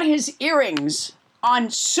have caught his earrings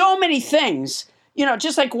on so many things,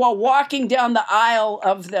 just like while walking down the aisle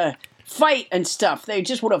of the fight and stuff. They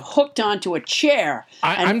just would have hooked onto a chair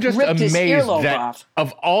and I'm just ripped his amazed earlobe that off.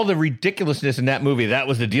 Of all the ridiculousness in that movie, that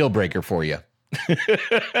was the deal breaker for you.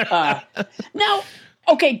 Now,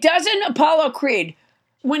 okay, doesn't Apollo Creed,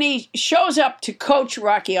 when he shows up to coach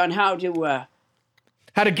Rocky on how to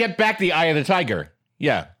get back the eye of the tiger?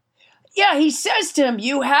 Yeah. Yeah, he says to him,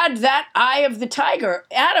 "You had that eye of the tiger."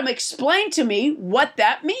 Adam, explain to me what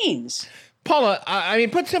that means. Paula, I mean,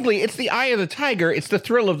 put simply, it's the eye of the tiger. It's the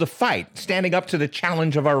thrill of the fight, standing up to the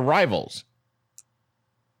challenge of our rivals.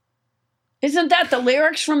 Isn't that the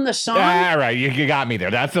lyrics from the song? All right, you got me there.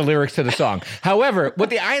 That's the lyrics to the song. However, what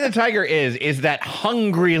the eye of the tiger is that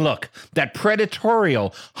hungry look, that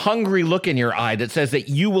predatorial, hungry look in your eye that says that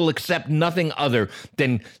you will accept nothing other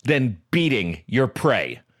than beating your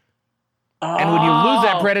prey. Oh. And when you lose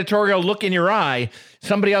that predatorial look in your eye,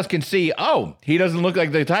 somebody else can see, oh, he doesn't look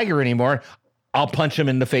like the tiger anymore. I'll punch him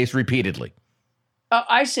in the face repeatedly. Oh,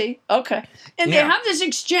 I see. Okay. And they have this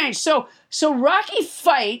exchange. So Rocky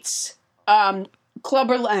fights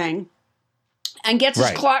Clubber Lang and gets his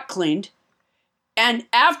clock cleaned. And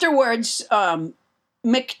afterwards,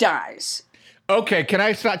 Mick dies. Okay, can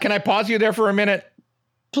I pause you there for a minute?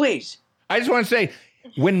 Please. I just want to say,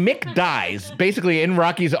 when Mick dies, basically in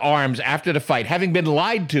Rocky's arms after the fight, having been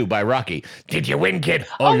lied to by Rocky, "Did you win, kid?"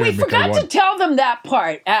 Oh, we forgot to tell them that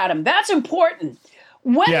part, Adam. That's important.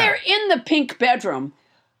 When they're in the pink bedroom,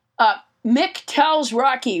 Mick tells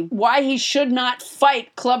Rocky why he should not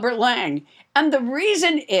fight Clubber Lang. And the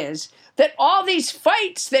reason is that all these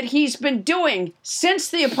fights that he's been doing since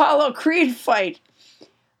the Apollo Creed fight,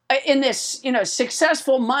 in this,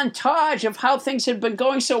 successful montage of how things had been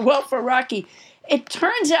going so well for Rocky, it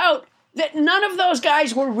turns out that none of those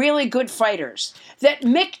guys were really good fighters. That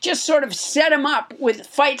Mick just sort of set him up with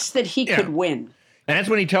fights that he could win. And that's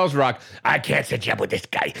when he tells Rock, "I can't set you up with this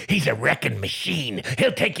guy. He's a wrecking machine.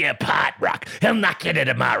 He'll take you apart, Rock. He'll knock you to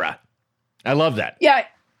tomorrow." I love that. Yeah,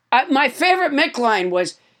 my favorite Mick line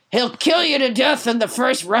was, "He'll kill you to death in the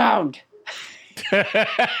first round."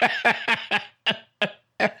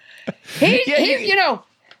 You know,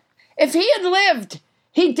 if he had lived,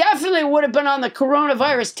 he definitely would have been on the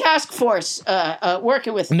coronavirus task force,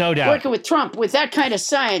 working with Trump with that kind of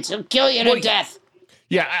science. He'll kill you to death.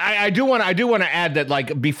 Yeah, I do want to add that,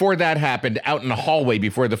 like, before that happened, out in the hallway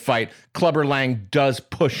before the fight, Clubber Lang does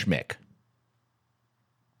push Mick.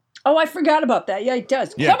 Oh, I forgot about that. Yeah, he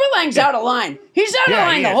does. Yeah. Clubber Lang's out of line. He's out of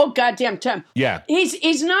line the whole goddamn time. Yeah.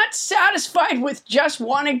 He's not satisfied with just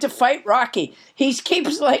wanting to fight Rocky. He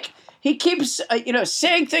keeps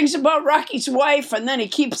saying things about Rocky's wife, and then he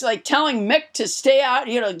keeps like telling Mick to stay out.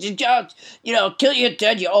 Kill you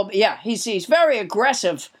dead. He's very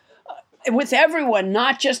aggressive with everyone,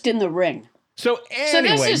 not just in the ring. So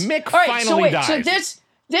anyway, Mick finally dies. So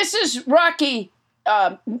this is Rocky.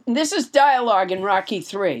 This is dialogue in Rocky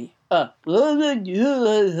 3. That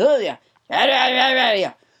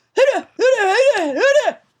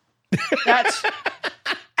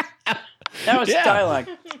was dialogue.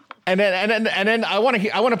 And then I want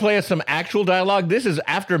to play us some actual dialogue. This is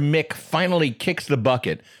after Mick finally kicks the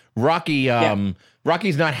bucket. Rocky's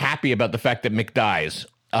not happy about the fact that Mick dies.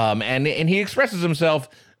 And he expresses himself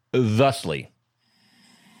thusly.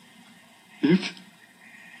 Mick?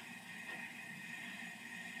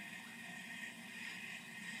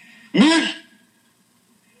 Mick!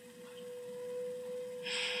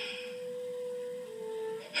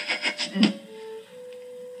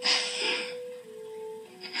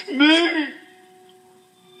 Mick!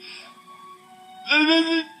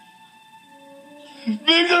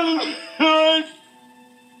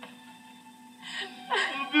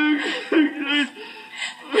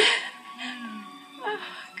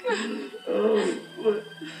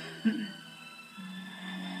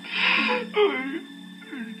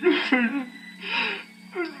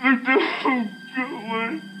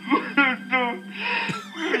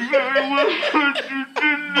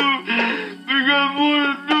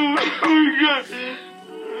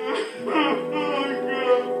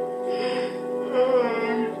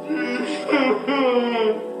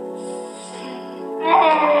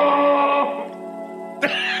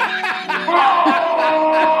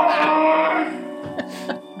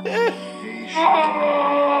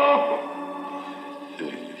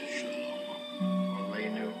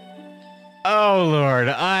 Oh, Lord,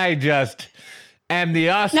 and the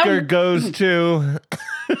Oscar goes to...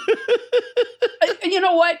 You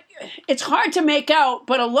know what? It's hard to make out,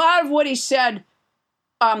 but a lot of what he said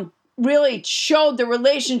really showed the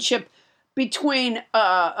relationship between,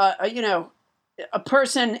 a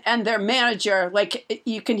person and their manager. Like,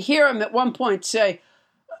 you can hear him at one point say,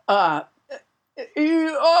 he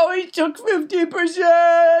took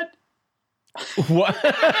 50%. What?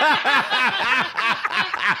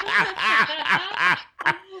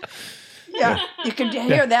 Yeah, you can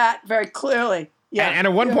hear that very clearly. Yeah, and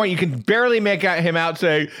at one point you can barely make him out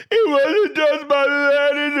saying, "He wasn't just my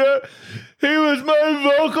manager; he was my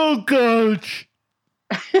vocal coach."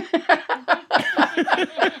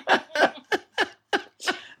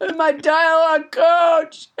 My dialogue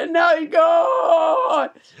coach, and now he's gone.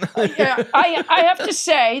 I have to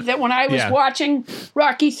say that when I was watching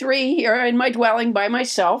Rocky 3 here in my dwelling by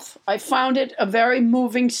myself, I found it a very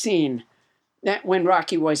moving scene. That when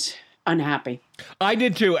Rocky was unhappy. I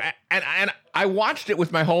did too, and I watched it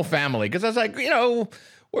with my whole family because I was like,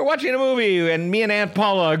 we're watching a movie, and me and Aunt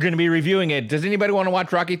Paula are going to be reviewing it. Does anybody want to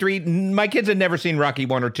watch Rocky 3? My kids had never seen Rocky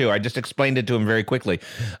 1 or 2. I just explained it to them very quickly.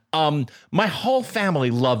 My whole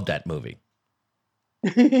family loved that movie.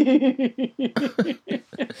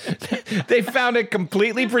 They found it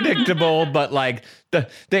completely predictable, but like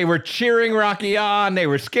they were cheering Rocky on. They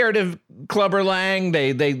were scared of Clubber Lang.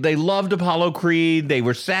 They loved Apollo Creed. They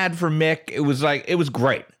were sad for Mick. It was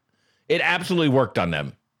great. It absolutely worked on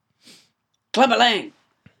them. Clubber Lang.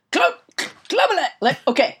 Clubber Lang.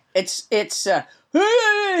 Okay, it's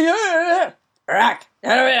rock.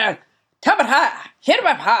 Top it high. Hit him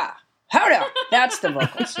up high. Howdy. That's the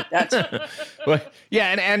vocals. That's well, yeah,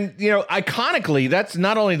 and iconically, that's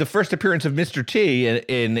not only the first appearance of Mr. T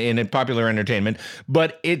in popular entertainment,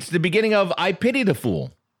 but it's the beginning of I Pity the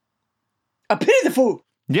Fool. I Pity the Fool.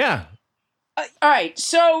 Yeah. All right,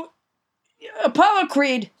 so Apollo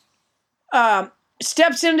Creed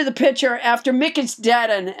steps into the picture after Mick is dead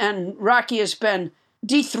and Rocky has been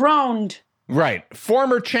dethroned. Right.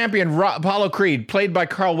 Former champion Apollo Creed, played by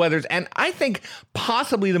Carl Weathers, and I think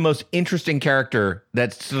possibly the most interesting character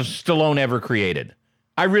that Stallone ever created.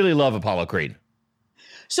 I really love Apollo Creed.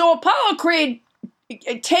 So Apollo Creed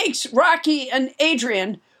takes Rocky and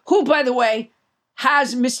Adrian, who, by the way,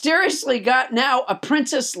 has mysteriously got now a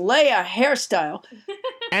Princess Leia hairstyle.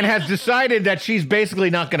 And has decided that she's basically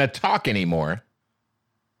not going to talk anymore.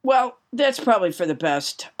 Well, That's probably for the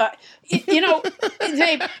best.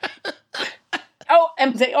 They. Oh,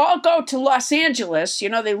 and they all go to Los Angeles.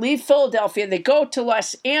 They leave Philadelphia. They go to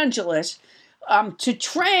Los Angeles to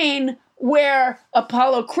train where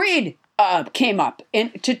Apollo Creed came up,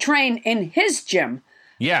 to train in his gym.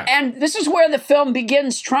 Yeah. And this is where the film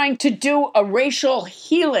begins trying to do a racial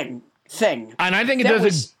healing thing. And I think it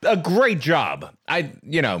does a great job. I'd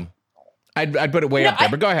put it way up there,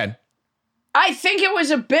 but go ahead. I think it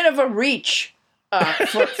was a bit of a reach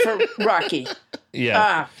for Rocky.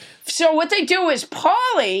 Yeah. So what they do is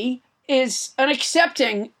Paulie is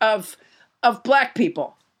unaccepting of black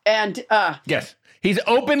people. And yes, he's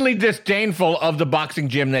openly disdainful of the boxing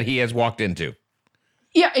gym that he has walked into.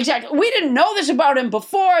 Yeah, exactly. We didn't know this about him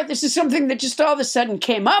before. This is something that just all of a sudden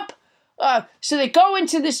came up. So they go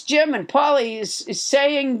into this gym, and Paulie is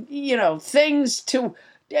saying, things to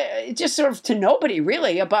just sort of to nobody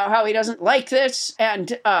really about how he doesn't like this,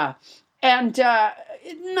 and not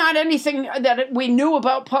anything that we knew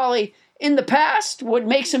about Paulie in the past what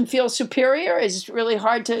makes him feel superior is really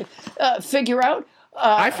hard to figure out.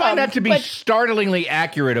 I find that to be startlingly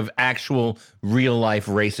accurate of actual real life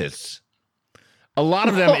racists. A lot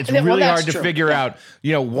of them, it's really hard to figure out,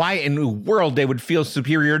 why in the world they would feel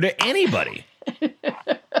superior to anybody.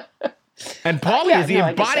 And Paulie is the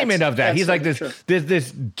embodiment of that. He's like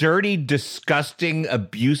this dirty, disgusting,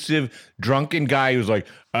 abusive, drunken guy who's like,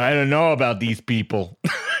 I don't know about these people.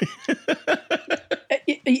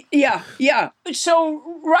 Yeah.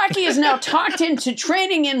 So Rocky is now talked into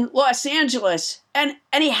training in Los Angeles, and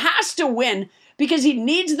he has to win because he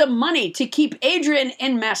needs the money to keep Adrian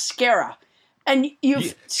in mascara. And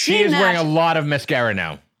she is wearing a lot of mascara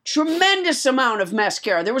now. Tremendous amount of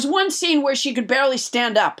mascara. There was one scene where she could barely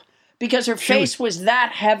stand up because her face was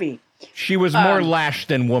that heavy. She was more lashed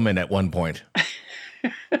than woman at one point.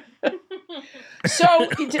 So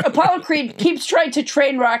Apollo Creed keeps trying to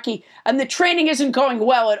train Rocky, and the training isn't going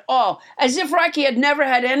well at all. As if Rocky had never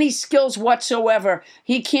had any skills whatsoever.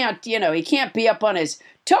 He can't be up on his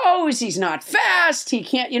toes. He's not fast. He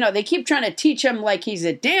can't, they keep trying to teach him like he's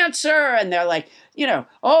a dancer, and they're like,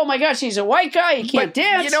 oh my gosh, he's a white guy. He can't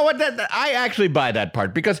dance. You know what? I actually buy that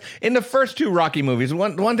part because in the first two Rocky movies,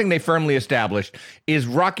 one thing they firmly established is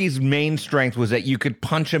Rocky's main strength was that you could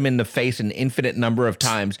punch him in the face an infinite number of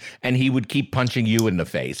times and he would keep punching you in the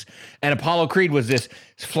face. And Apollo Creed was this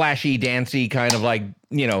flashy, dancy kind of like,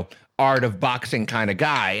 art of boxing kind of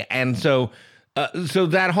guy. And so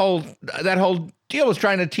that whole deal was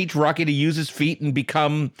trying to teach Rocky to use his feet and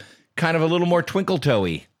become kind of a little more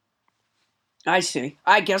twinkle-toey. I see.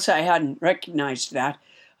 I guess I hadn't recognized that.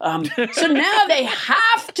 So now they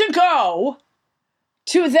have to go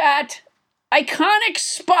to that iconic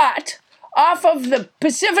spot off of the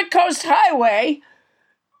Pacific Coast Highway.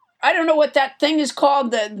 I don't know what that thing is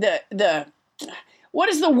called. What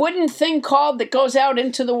is the wooden thing called that goes out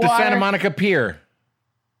into the water? The Santa Monica Pier.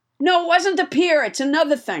 No, it wasn't the pier. It's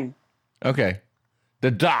another thing. Okay.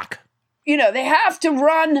 The dock. They have to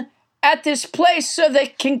run at this place so they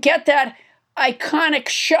can get that iconic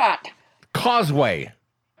shot. Causeway.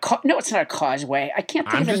 No, it's not a causeway. I can't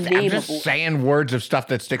think of the name. I'm just saying words of stuff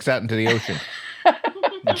that sticks out into the ocean.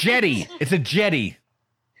 Jetty. It's a jetty.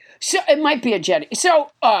 So it might be a jetty.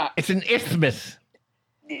 So it's an isthmus.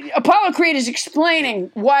 Apollo Creed is explaining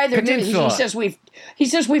why they're doing this. He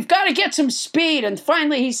says we've got to get some speed, and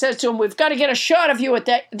finally he says to him, "We've got to get a shot of you at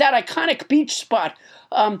that iconic beach spot."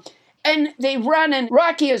 And they run, and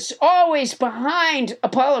Rocky is always behind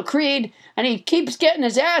Apollo Creed, and he keeps getting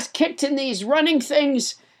his ass kicked in these running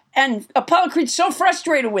things. And Apollo Creed's so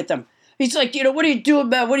frustrated with them. He's like, what are you doing,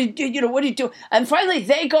 man? What are you doing? And finally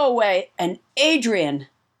they go away, and Adrian.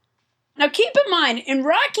 Now keep in mind, in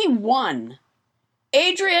Rocky 1,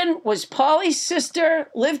 Adrian was Paulie's sister,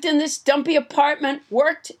 lived in this dumpy apartment,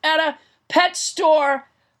 worked at a pet store,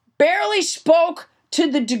 barely spoke, to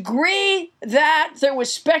the degree that there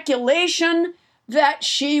was speculation that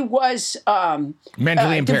she was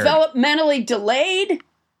mentally impaired, developmentally delayed.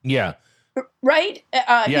 Yeah. Right?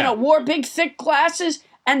 Wore big, thick glasses.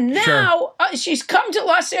 And now she's come to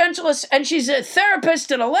Los Angeles, and she's a therapist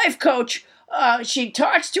and a life coach. She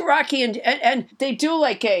talks to Rocky, and they do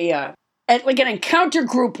like an encounter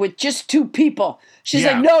group with just two people. She's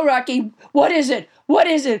like, no, Rocky, what is it? What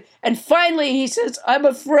is it? And finally he says, I'm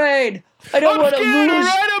afraid. I don't want to lose.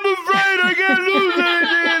 Right? I'm afraid I can't lose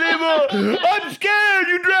anything anymore. I'm scared.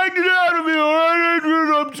 You dragged it out of me. All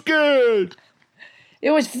right? I'm scared.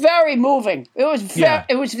 It was very moving. That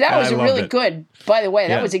was really good, by the way.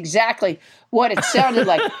 That was exactly what it sounded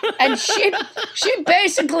like. And she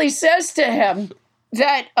basically says to him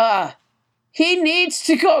that he needs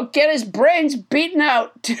to go get his brains beaten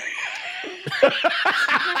out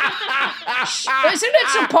Isn't it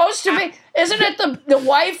supposed to be? Isn't it the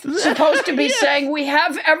wife supposed to be saying, we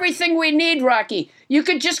have everything we need, Rocky? You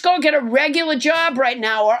could just go get a regular job right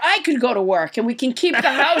now, or I could go to work and we can keep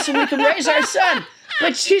the house and we can raise our son.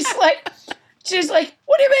 But she's like,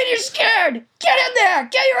 what do you mean you're scared? Get in there.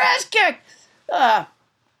 Get your ass kicked.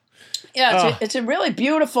 It's a really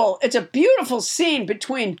beautiful, it's a beautiful scene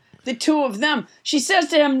between the two of them. She says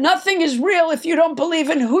to him, nothing is real if you don't believe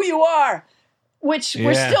in who you are, which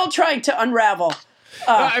we're still trying to unravel.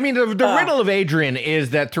 The riddle of Adrian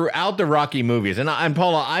is that throughout the Rocky movies, and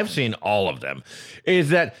Paula, I've seen all of them, is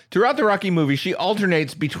that throughout the Rocky movies, she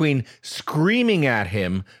alternates between screaming at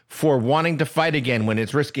him for wanting to fight again when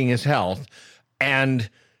it's risking his health, and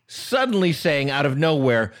suddenly saying out of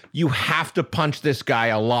nowhere, you have to punch this guy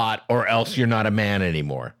a lot or else you're not a man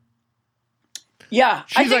anymore. Yeah.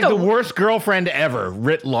 She's like the worst girlfriend ever,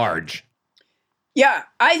 writ large. Yeah,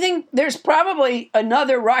 I think there's probably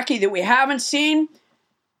another Rocky that we haven't seen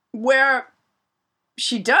where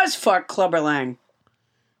she does fuck Clubber Lang.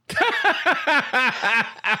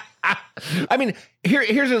 I mean,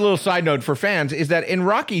 here's a little side note for fans, is that in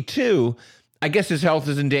Rocky 2, I guess his health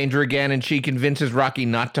is in danger again, and she convinces Rocky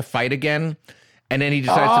not to fight again, and then he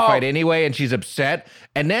decides to fight anyway, and she's upset.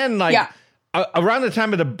 And then, around the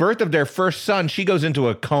time of the birth of their first son, she goes into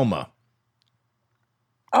a coma.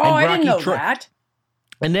 Oh, I didn't know that.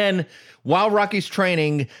 And then, while Rocky's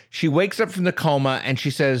training, she wakes up from the coma, and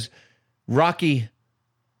she says, Rocky,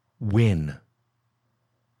 win.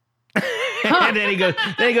 And then he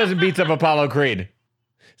goes and beats up Apollo Creed.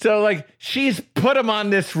 So, she's put him on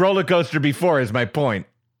this roller coaster before, is my point.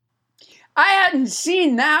 I hadn't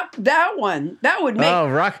seen that one. That would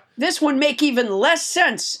make this one make even less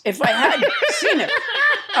sense if I had seen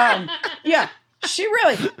it. She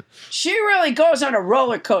really goes on a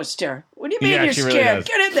roller coaster. What do you mean you're scared? Really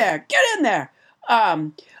get in there. Get in there.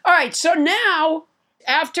 All right. So now,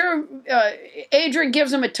 after Adrian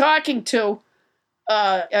gives him a talking to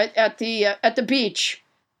at the beach,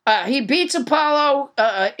 he beats Apollo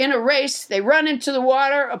in a race. They run into the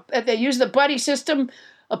water. They use the buddy system.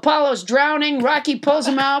 Apollo's drowning. Rocky pulls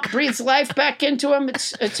him out, breathes life back into him.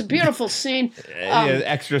 It's a beautiful scene.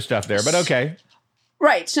 Extra stuff there, but okay.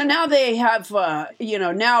 Right. So now they have,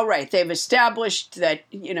 they've established that,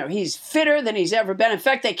 he's fitter than he's ever been. In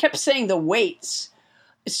fact, they kept saying the weights.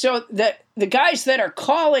 So the guys that are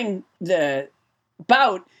calling the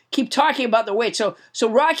bout keep talking about the weight. So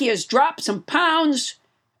Rocky has dropped some pounds.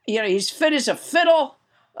 He's fit as a fiddle.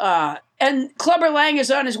 And Clubber Lang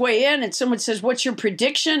is on his way in, and someone says, what's your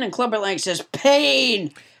prediction? And Clubber Lang says,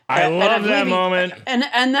 pain. I love that moment. And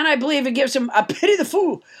then I believe it gives him a pity the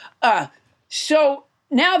fool. So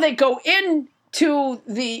now they go into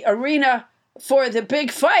the arena for the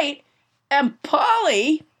big fight, and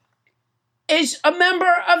Paulie is a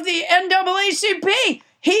member of the NAACP.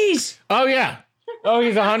 He's 100% all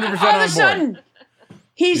of a sudden,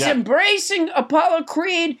 he's embracing Apollo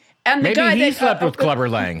Creed and the guy that he slept with Clubber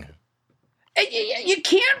Lang. You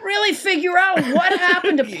can't really figure out what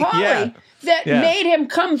happened to Paulie that made him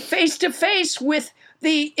come face to face with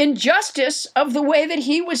the injustice of the way that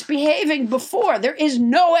he was behaving before. There is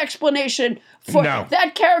no explanation for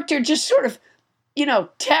that character. Just sort of,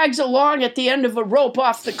 tags along at the end of a rope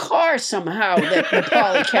off the car somehow. The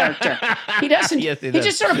Paulie character, he doesn't. Yes, he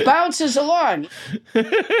just sort of bounces along.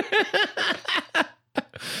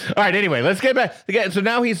 All right, anyway, let's get back. So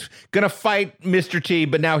now he's going to fight Mr. T,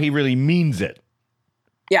 but now he really means it.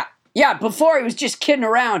 Yeah, before he was just kidding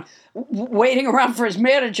around, waiting around for his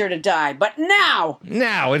manager to die. But now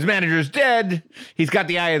his manager's dead. He's got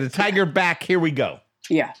the eye of the tiger back. Here we go.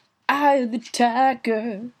 Yeah. Eye of the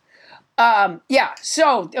tiger.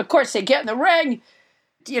 So, of course, they get in the ring.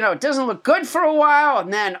 It doesn't look good for a while.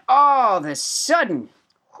 And then all of a sudden,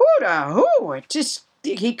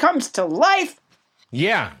 he comes to life.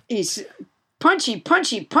 Yeah. He's punchy.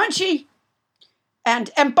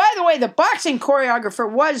 And by the way, the boxing choreographer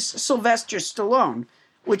was Sylvester Stallone,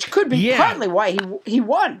 which could be partly why he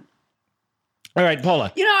won. All right,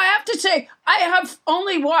 Paula. I have to say, I have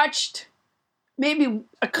only watched maybe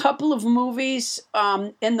a couple of movies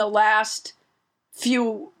in the last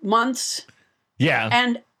few months. Yeah.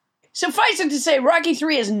 And suffice it to say, Rocky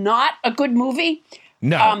III is not a good movie.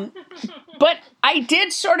 No. But I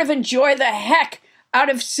did sort of enjoy the heck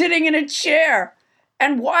out of sitting in a chair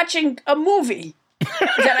and watching a movie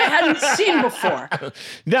that I hadn't seen before.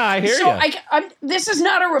 No, I hear you. This is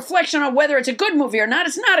not a reflection on whether it's a good movie or not.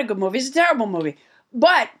 It's not a good movie. It's a terrible movie.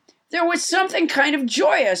 But there was something kind of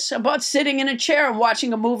joyous about sitting in a chair and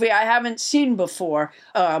watching a movie I haven't seen before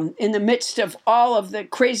in the midst of all of the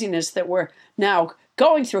craziness that we're now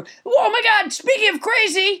going through. Oh my God! Speaking of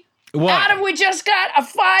crazy, What? Adam, we just got a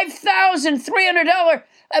 $5,300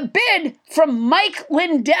 bid from Mike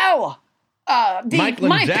Lindell, the Mike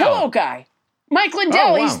My Lindell? Pillow guy. Mike Lindell,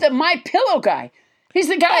 Oh, wow. he's the My Pillow guy. He's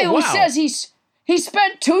the guy who wow. says he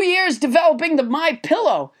spent 2 years developing the My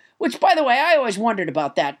Pillow, which, by the way, I always wondered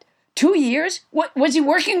about that. 2 years? What was he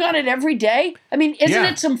working on it every day? I mean, isn't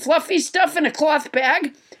Yeah. it some fluffy stuff in a cloth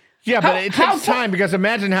bag? Yeah, How- but it how takes fa- time because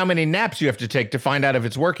imagine how many naps you have to take to find out if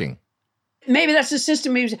it's working. Maybe that's the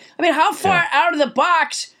system he was. I mean, how far out of the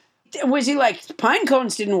box was he like, pine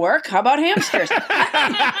cones didn't work? How about hamsters?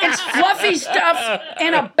 It's fluffy stuff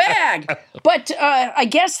in a bag. But I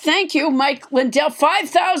guess, thank you, Mike Lindell.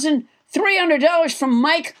 $5,300 from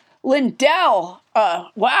Mike Lindell.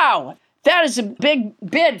 Wow. That is a big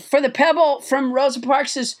bid for the pebble from Rosa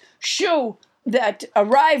Parks' shoe that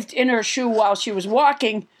arrived in her shoe while she was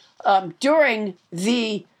walking during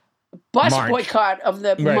the bus March. boycott of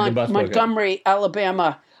the, Right, the bus boycott. Montgomery,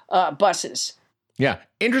 Alabama buses. Yeah.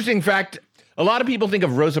 Interesting fact. A lot of people think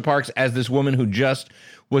of Rosa Parks as this woman who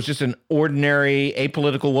was just an ordinary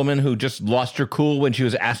apolitical woman who just lost her cool when she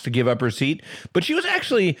was asked to give up her seat. But she was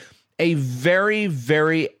actually a very,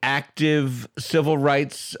 very active civil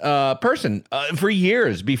rights person for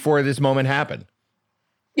years before this moment happened.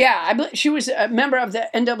 Yeah, I believe she was a member of the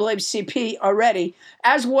NAACP already,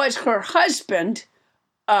 as was her husband.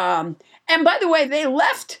 And by the way, they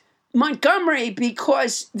left Montgomery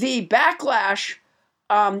because the backlash,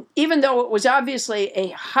 even though it was obviously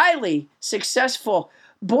a highly successful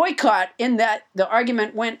boycott in that the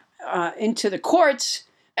argument went into the courts,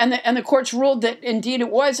 and the courts ruled that indeed it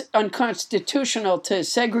was unconstitutional to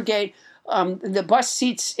segregate the bus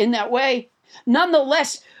seats in that way.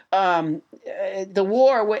 Nonetheless, the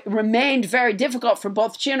war remained very difficult for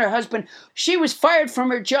both she and her husband. She was fired from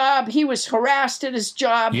her job. He was harassed at his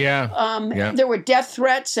job. Yeah. There were death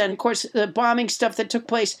threats and, of course, the bombing stuff that took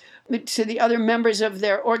place to the other members of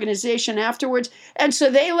their organization afterwards. And so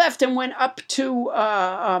they left and went up to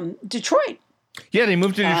Detroit. Yeah, they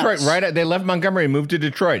moved to Detroit. They left Montgomery and moved to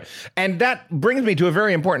Detroit. And that brings me to a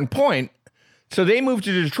very important point. So they moved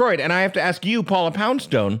to Detroit, and I have to ask you, Paula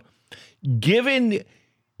Poundstone, given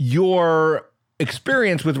your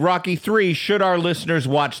experience with Rocky III, should our listeners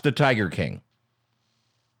watch The Tiger King?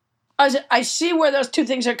 I see where those two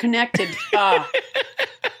things are connected.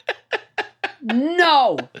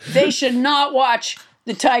 No, they should not watch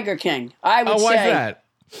The Tiger King. I would why's say that?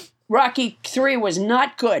 Rocky III was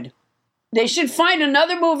not good. They should find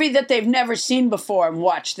another movie that they've never seen before and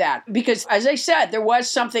watch that. Because, as I said, there was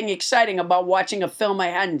something exciting about watching a film I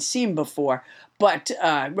hadn't seen before. But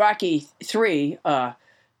Rocky III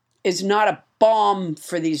is not a balm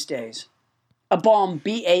for these days. A balm,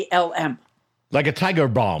 B-A-L-M. Like a tiger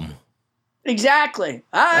bomb. Exactly.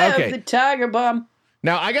 I Okay. have the tiger bomb.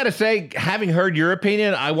 Now, I got to say, having heard your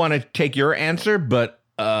opinion, I want to take your answer, but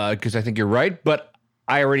because I think you're right, but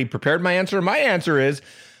I already prepared my answer. My answer is,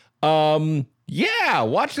 yeah,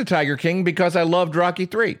 watch The Tiger King because I loved Rocky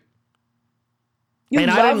III. And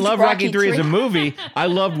I didn't love Rocky III as a movie. I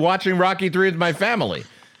loved watching Rocky III with my family.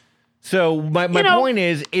 So my point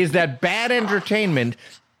is that bad entertainment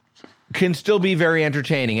can still be very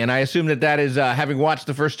entertaining, and I assume that is having watched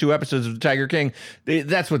the first two episodes of The Tiger King.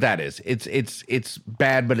 That's what that is. It's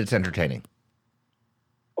bad, but it's entertaining.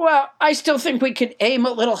 Well, I still think we could aim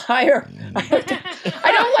a little higher.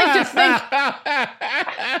 I don't like to think.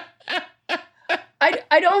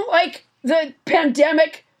 I don't like the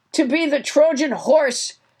pandemic to be the Trojan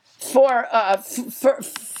horse for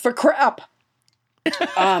crap.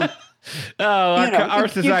 Our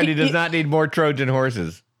society does not need more Trojan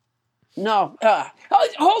horses. No.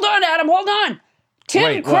 Hold on, Adam. Hold on.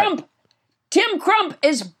 Tim Crump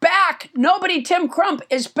is back. Tim Crump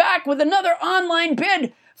is back with another online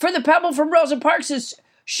bid for the pebble from Rosa Parks'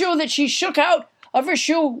 shoe that she shook out of her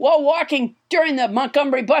shoe while walking during the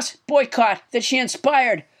Montgomery bus boycott that she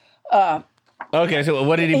inspired. Okay, so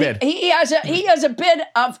what did he bid? He has a bid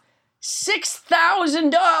of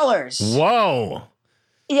 $6,000. Whoa.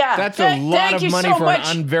 Yeah. That's a lot of money for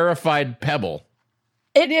much. an unverified pebble.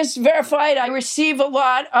 It is verified. I receive a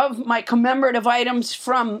lot of my commemorative items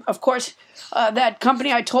from, of course, that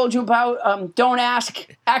company I told you about, Don't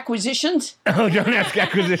Ask Acquisitions. Oh, Don't Ask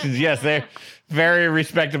Acquisitions. Yes, they're very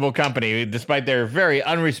respectable company, despite their very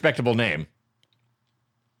unrespectable name.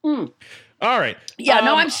 All right. Yeah,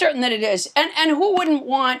 no, I'm certain that it is. And who wouldn't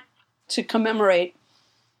want to commemorate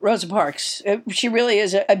Rosa Parks? She really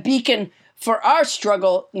is a beacon for our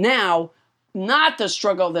struggle now. Not the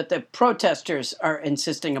struggle that the protesters are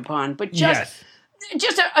insisting upon, but just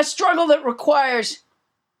a struggle that requires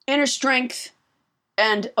inner strength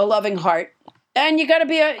and a loving heart. And you got to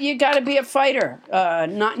be a fighter,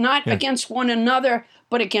 not against one another,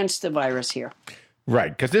 but against the virus here. Right,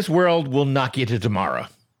 because this world will knock you to tomorrow.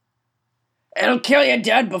 It'll kill you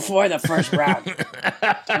dead before the first round.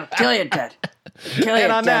 It'll kill you dead. Kill you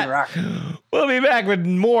dead, Rock. We'll be back with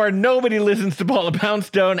more Nobody Listens to Paula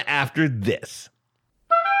Poundstone after this.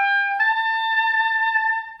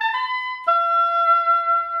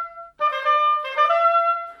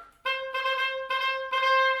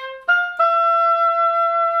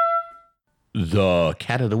 The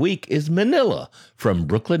cat of the week is Manila from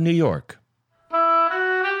Brooklyn, New York.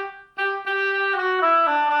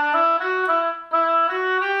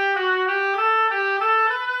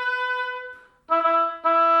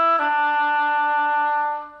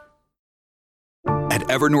 At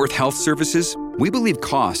Evernorth Health Services, we believe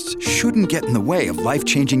costs shouldn't get in the way of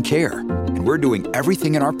life-changing care, and we're doing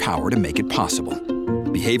everything in our power to make it possible.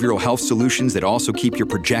 Behavioral health solutions that also keep your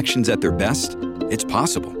projections at their best? It's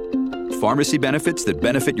possible. Pharmacy benefits that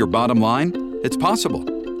benefit your bottom line? It's possible.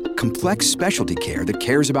 Complex specialty care that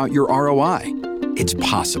cares about your ROI? It's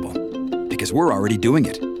possible. Because we're already doing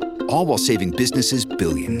it. All while saving businesses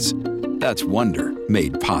billions. That's Wonder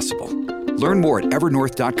made possible. Learn more at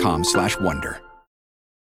evernorth.com/wonder.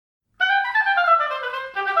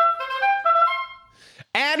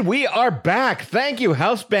 And we are back. Thank you,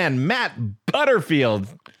 house band Matt Butterfield.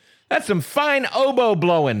 That's some fine oboe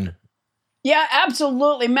blowing. Yeah,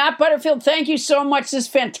 absolutely. Matt Butterfield, thank you so much. This is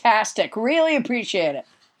fantastic. Really appreciate it.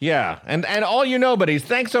 Yeah, and all you nobodies,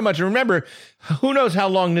 thanks so much. And remember, who knows how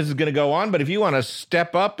long this is going to go on, but if you want to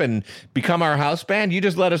step up and become our house band, you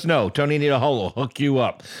just let us know. Tony Anita Hull will hook you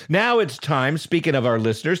up. Now it's time, speaking of our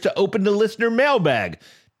listeners, to open the listener mailbag.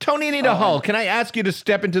 Tony Anita Hull, can I ask you to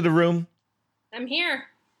step into the room? I'm here.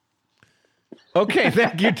 Okay,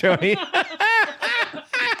 thank you, Tony.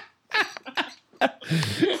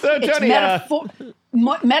 So, Tony,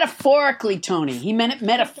 metaphorically, Tony. He meant it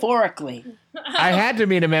metaphorically. I had to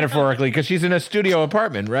mean it metaphorically because she's in a studio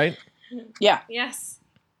apartment, right? Yeah. Yes.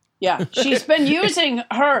 Yeah. She's been using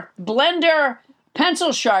her blender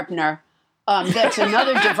pencil sharpener. That's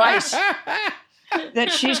another device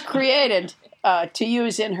that she's created to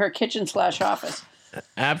use in her kitchen/office.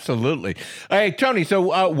 Absolutely. Hey, Tony,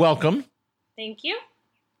 so welcome. Thank you.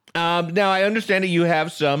 Now, I understand that you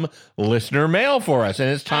have some listener mail for us, and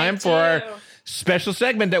it's time for our special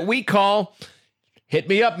segment that we call Hit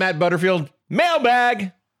Me Up, Matt Butterfield,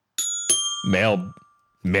 Mailbag.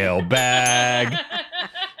 Mailbag.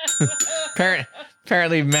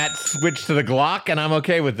 Apparently, Matt switched to the Glock, and I'm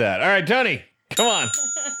okay with that. All right, Tony, come on.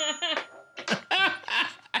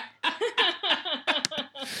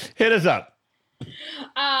 Hit us up.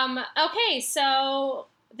 Okay, so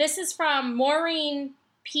this is from Maureen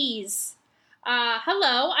Pease.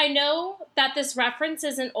 Hello, I know that this reference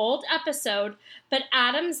is an old episode, but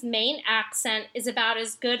Adam's main accent is about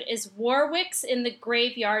as good as Warwick's in The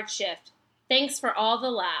Graveyard Shift. Thanks for all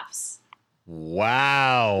the laughs.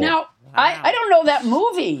 Wow. Now, I don't know that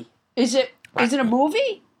movie. Is it a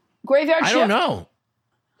movie? Graveyard Shift? I don't know.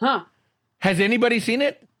 Huh. Has anybody seen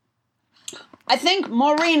it? I think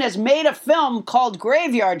Maureen has made a film called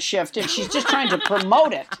Graveyard Shift, and she's just trying to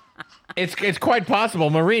promote it. It's quite possible.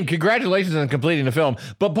 Maureen, congratulations on completing the film.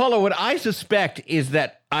 But Paula, what I suspect is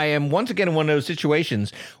that I am once again in one of those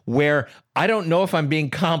situations where I don't know if I'm being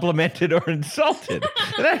complimented or insulted.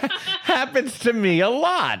 That happens to me a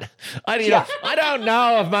lot. I don't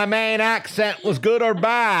know if my main accent was good or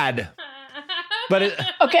bad. But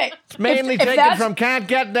it's mainly taken from Can't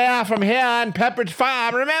Get There From Here and Pepperidge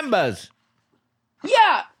Farm Remembers.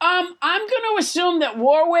 Yeah, I'm going to assume that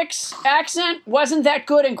Warwick's accent wasn't that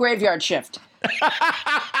good in Graveyard Shift.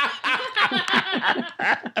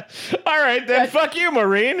 All right, then fuck you,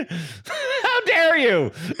 Maureen. How dare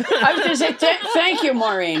you? I was going to say thank you,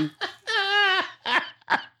 Maureen.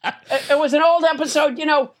 It was an old episode, you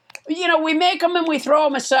know, we make them and we throw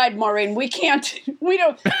them aside, Maureen. We don't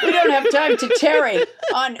have time to tarry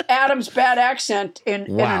on Adam's bad accent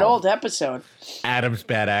in an old episode. Adam's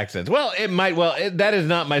bad accent. Well, that is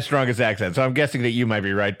not my strongest accent, so I'm guessing that you might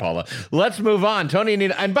be right, Paula. Let's move on. Tony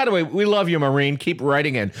Anita, and by the way, we love you, Maureen. Keep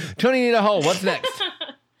writing in. Tony Anita Hull, what's next?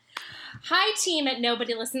 Hi, team at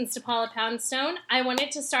Nobody Listens to Paula Poundstone. I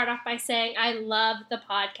wanted to start off by saying I love the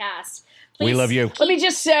podcast. We love you. Let me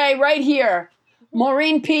just say right here,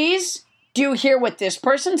 Maureen Pease, do you hear what this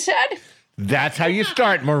person said? That's how you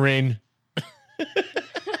start, Maureen.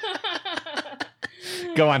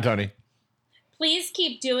 Go on, Tony. Please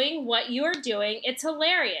keep doing what you're doing. It's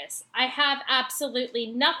hilarious. I have absolutely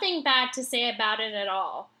nothing bad to say about it at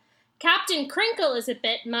all. Captain Crinkle is a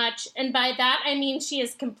bit much, and by that I mean she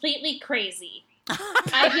is completely crazy.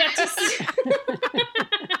 I've yet to see...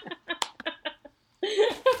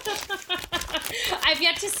 I've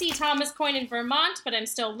yet to see Thomas Coyne in Vermont, but I'm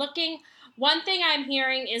still looking. One thing I'm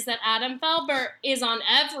hearing is that Adam Felber is on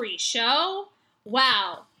every show.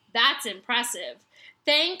 Wow, that's impressive.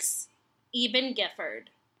 Thanks, Eben Gifford.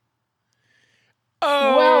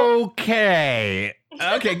 Okay.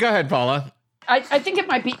 Okay, go ahead, Paula. I think it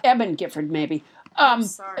might be Eben Gifford, maybe.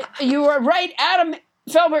 Sorry. You are right. Adam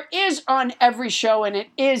Felber is on every show, and it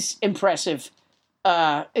is impressive.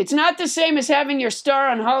 It's not the same as having your star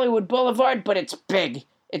on Hollywood Boulevard, but it's big.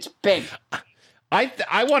 It's big.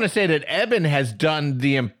 I want to say that Eben has done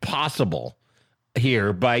the impossible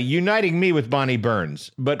here by uniting me with Bonnie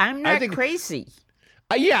Burns. But I'm not I think, crazy.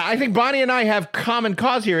 Yeah, I think Bonnie and I have common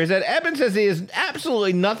cause here. Is that Eben says he has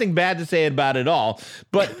absolutely nothing bad to say about it all.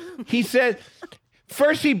 But he said...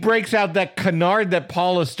 First, he breaks out that canard that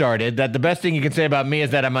Paula started, that the best thing you can say about me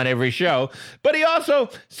is that I'm on every show. But he also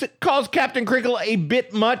calls Captain Crickle a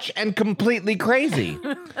bit much and completely crazy.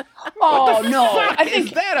 Oh, no. What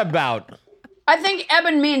is that about? I think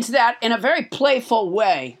Eben means that in a very playful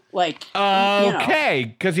way. Like,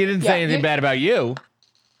 okay, because he didn't say anything bad about you.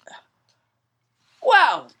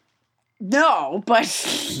 Well, no,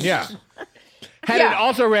 but... Yeah. Had it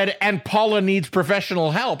also read, and Paula needs professional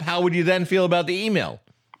help, how would you then feel about the email?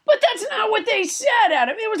 But that's not what they said,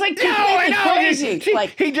 Adam. It was like completely crazy.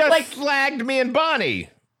 He just slagged me and Bonnie.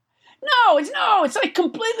 No, it's like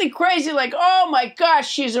completely crazy. Like, oh my gosh,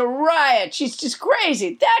 she's a riot. She's just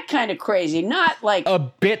crazy. That kind of crazy. Not like... A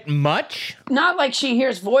bit much? Not like she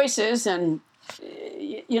hears voices and,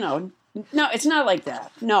 No, it's not like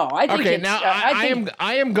that. No, I think okay, it's... now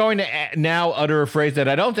I am going to now utter a phrase that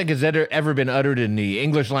I don't think has ever been uttered in the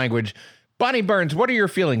English language. Bonnie Burns, what are your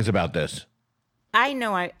feelings about this? I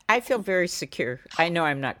know I feel very secure. I know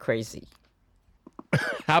I'm not crazy.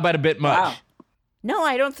 How about a bit much? Wow. No,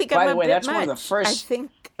 I don't think By I'm the a way, bit that's much. one of the first...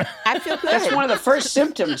 I feel good. That's one of the first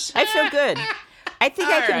symptoms. I feel good. I think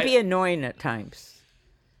I can right. be annoying at times.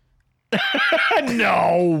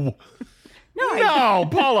 No. No,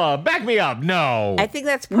 Paula, back me up. No. I think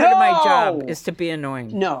that's part of my job is to be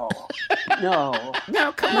annoying. No,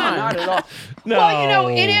 come on. Not at all. No. Well,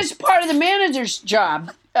 it is part of the manager's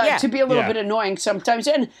job to be a little bit annoying sometimes.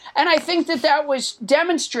 And I think that was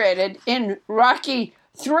demonstrated in Rocky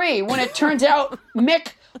 3 when it turns out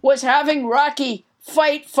Mick was having Rocky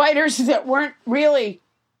fight fighters that weren't really...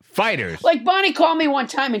 Fighters? Like Bonnie called me one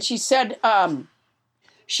time and she said...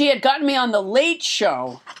 she had gotten me on The Late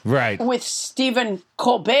Show with Stephen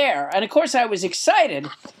Colbert. And, of course, I was excited.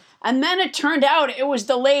 And then it turned out it was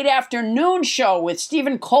The Late Afternoon Show with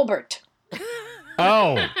Stephen Colbert.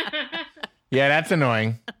 Oh. Yeah, that's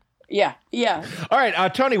annoying. Yeah. All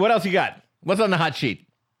right, Tony, what else you got? What's on the hot sheet?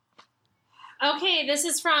 Okay, this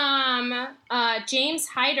is from James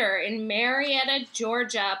Hyder in Marietta,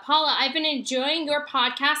 Georgia. Paula, I've been enjoying your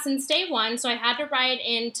podcast since day one, so I had to write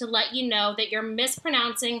in to let you know that you're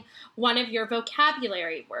mispronouncing one of your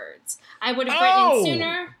vocabulary words. I would have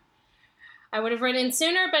written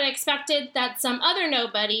sooner, but expected that some other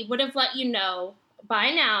nobody would have let you know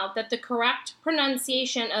by now that the correct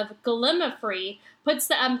pronunciation of Gallimaufry puts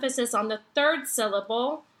the emphasis on the third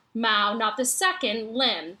syllable, mao, not the second,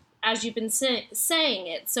 limb, as you've been saying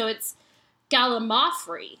it. So it's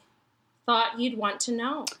Gallimaufry. Thought you'd want to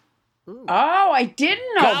know. Ooh. Oh, I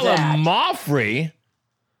didn't know that. Gallimaufry?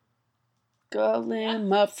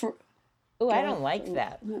 Gallimaufry. Oh, I don't like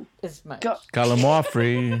that as much.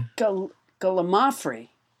 Gallimaufry. Gallimaufry.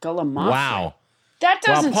 Wow. That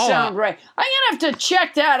doesn't sound right. I'm going to have to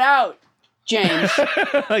check that out, James.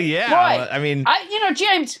 Yeah. Boy, I mean...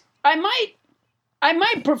 James, I might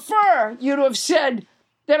prefer you to have said...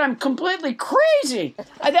 that I'm completely crazy.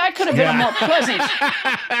 That could have been a more pleasant.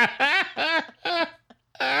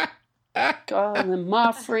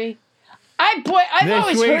 Gallimaufry. I've always heard it. This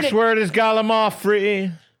week's word is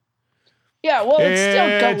Gallimaufry. Yeah, well, it's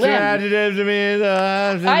still Gallim.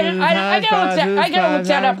 I gotta look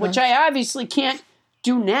that up, which I obviously can't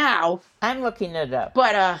do now. I'm looking it up.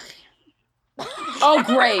 But, oh,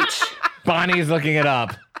 great. Bonnie's looking it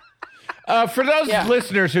up. For those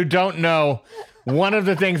listeners who don't know, one of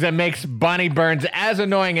the things that makes Bonnie Burns as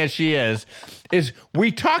annoying as she is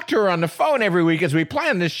we talk to her on the phone every week as we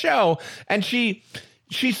plan this show, and she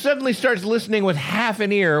suddenly starts listening with half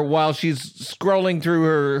an ear while she's scrolling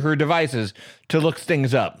through her devices to look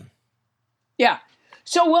things up. Yeah.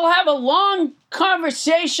 So we'll have a long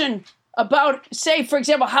conversation about, say, for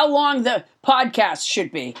example, how long the podcast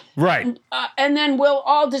should be. Right. And then we'll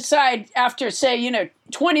all decide after, say,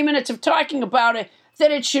 20 minutes of talking about it, that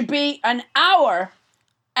it should be an hour,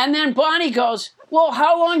 And then Bonnie goes, well,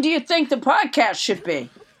 how long do you think the podcast should be?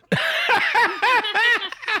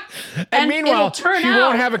 And meanwhile, she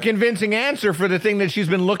won't have a convincing answer for the thing that she's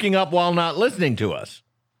been looking up while not listening to us.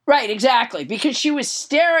 Right, exactly. Because she was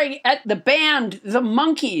staring at the band, the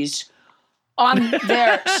Monkees, on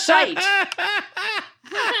their site.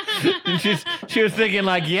 And she was thinking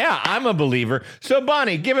like, yeah, I'm a believer. So,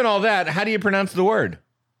 Bonnie, given all that, how do you pronounce the word?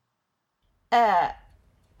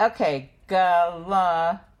 Okay,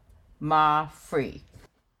 Gallimaufry.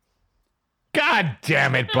 God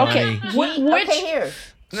damn it, Bonnie. Okay, okay, here.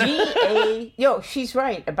 G-A... Yo, she's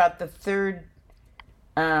right about the third...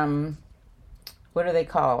 what do they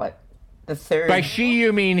call it? The third... By she,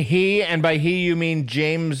 you mean he, and by he, you mean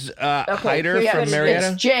James Hyder from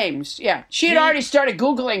Marietta? It's James, yeah. She had already started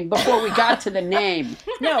Googling before we got to the name.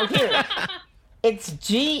 No, here. It's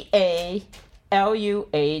G-A-L-U-H-M-A-A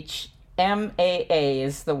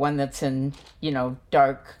is the one that's in,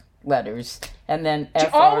 dark letters. And then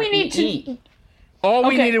F-R-E-E. All we need to... All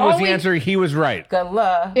we needed was the answer. He was right.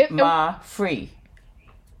 Gallimaufry.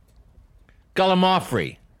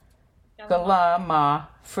 Gallimaufry.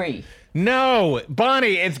 Gallimaufry. No,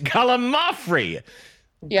 Bonnie, it's Gallimaufry.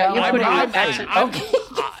 Yeah, you put an accent.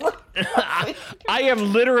 I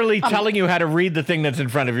am literally telling you how to read the thing that's in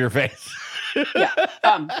front of your face. Yeah.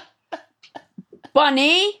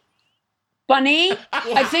 Bunny,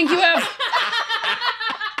 I think you have...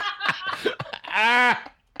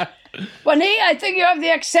 Bunny, I think you have the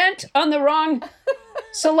accent on the wrong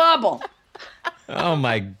syllable. Oh,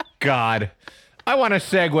 my God. I want to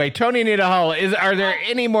segue. Tony Nita Hull, are there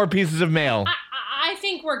any more pieces of mail? I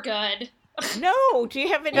think we're good. No, do you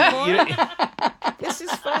have any more? This is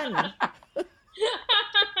fun.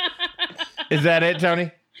 Is that it, Tony?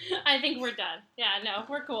 I think we're done. Yeah, no,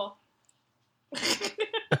 we're cool.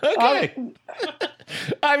 Okay.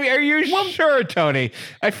 I mean, are you sure, Tony?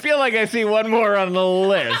 I feel like I see one more on the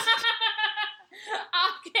list.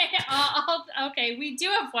 Okay, we do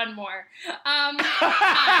have one more.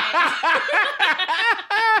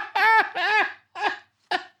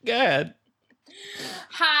 Go ahead.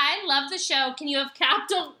 Hi, love the show. Can you have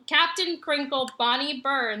Captain Crinkle Bonnie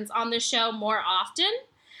Burns on the show more often?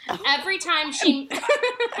 Every time she...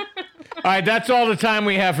 All right, that's all the time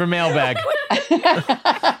we have for mailbag.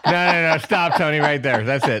 No, stop, Tony, right there.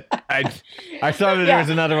 That's it. I saw that there was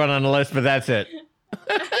another one on the list, but that's it.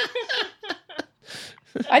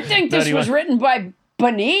 I think this was written by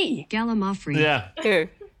Bunny. Gallimaufry. Yeah.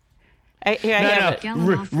 Here. I have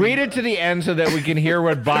it. Read it to the end so that we can hear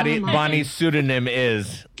what Bonnie's pseudonym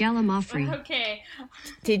is. Gallimaufry. Okay.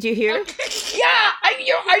 Did you hear? Yeah.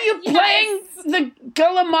 Are you playing the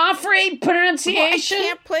Gallimaufry pronunciation? Well, I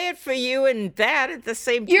can't play it for you and that at the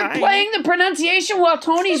same time. You're playing the pronunciation while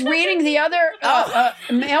Tony's reading the other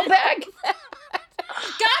mailbag?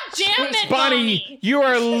 God damn it, Bonnie, you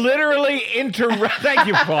are literally thank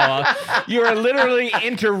you, Paula. You are literally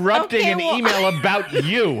interrupting an email about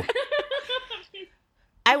you.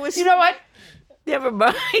 I was... You know what? Never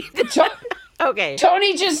mind. Okay.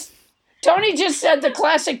 Tony just said the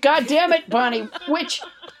classic "God damn it, Bonnie," which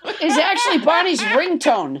is actually Bonnie's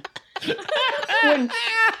ringtone.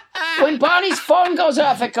 When Bonnie's phone goes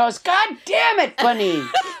off, it goes, "God damn it, Bonnie."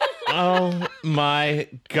 Oh my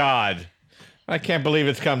God. I can't believe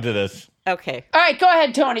it's come to this. Okay. All right, go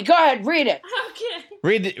ahead, Tony. Go ahead, read it. Okay.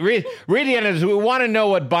 Read the end of this. We want to know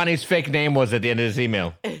what Bonnie's fake name was at the end of this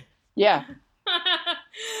email. Yeah.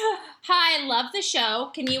 Hi, love the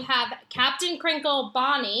show. Can you have Captain Crinkle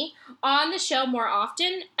Bonnie on the show more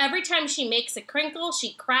often? Every time she makes a crinkle,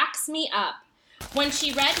 she cracks me up. When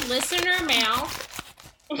she read listener mail...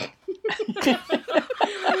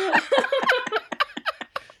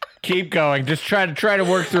 Keep going. Just try to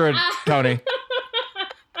work through it, Tony.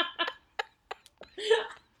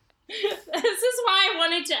 This is why I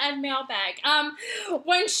wanted to end mailbag.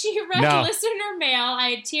 When she read listener mail, I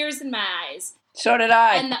had tears in my eyes. So did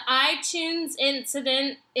I. And the iTunes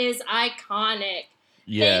incident is iconic.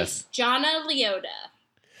 Yes. Thanks, Jonna Leota.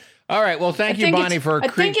 All right. Well, thank you, Bonnie, for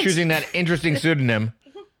choosing that interesting pseudonym.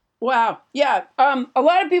 Wow. Yeah. A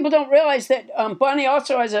lot of people don't realize that Bonnie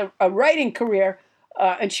also has a writing career,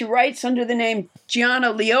 and she writes under the name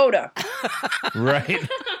Gianna Leota. Right.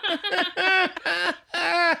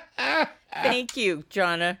 Thank you,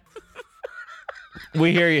 Jonna.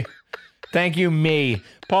 We hear you. Thank you, me.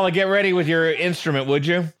 Paula, get ready with your instrument, would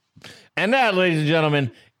you? And that, ladies and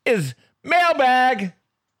gentlemen, is mailbag.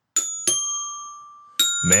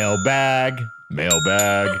 Mailbag.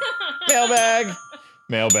 Mailbag. Mailbag.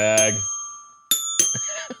 Mailbag.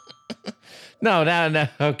 No.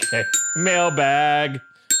 Okay. Mailbag.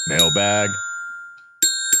 Mailbag.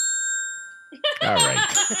 All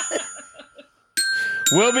right.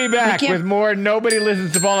 We'll be back with more Nobody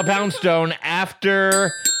Listens to Paula Poundstone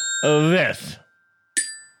after this.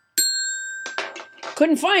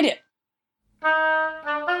 Couldn't find it.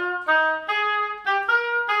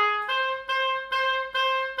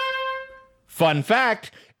 Fun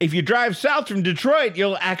fact, if you drive south from Detroit,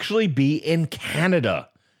 you'll actually be in Canada.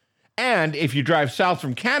 And if you drive south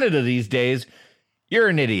from Canada these days, you're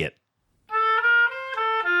an idiot.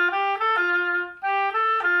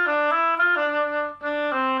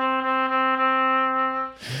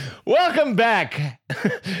 Welcome back.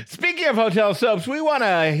 Speaking of hotel soaps, we want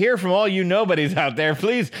to hear from all you nobodies out there.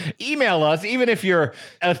 Please email us, even if you're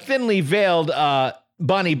a thinly veiled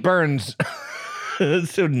Bonnie Burns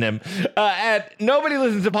pseudonym, at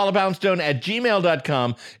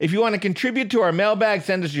nobodylistensapolapoundstone@gmail.com. If you want to contribute to our mailbag,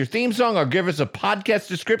 send us your theme song, or give us a podcast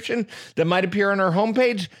description that might appear on our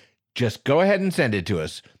homepage, just go ahead and send it to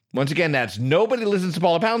us. Once again, that's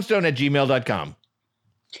nobodylistensapolapoundstone@gmail.com.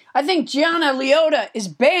 I think Gianna Leota is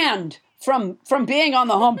banned from being on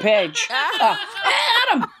the homepage.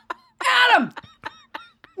 Adam,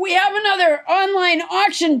 we have another online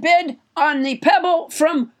auction bid on the Pebble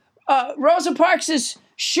from Rosa Parks'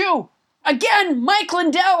 shoe. Again, Mike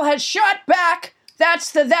Lindell has shot back.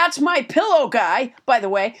 That's My Pillow guy, by the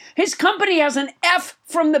way. His company has an F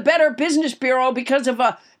from the Better Business Bureau because of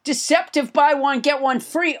a deceptive buy one, get one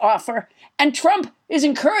free offer. And Trump is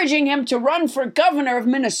encouraging him to run for governor of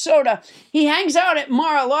Minnesota. He hangs out at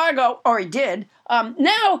Mar-a-Lago, or he did.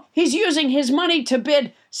 Now he's using his money to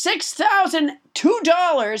bid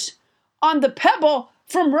 $6,002 on the Pebble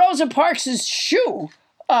from Rosa Parks' shoe.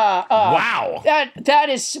 Wow. That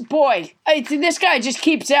is, boy, this guy just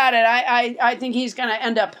keeps at it. I think he's going to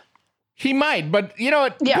end up. He might, but you know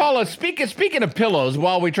what, yeah. Paula, speaking of pillows,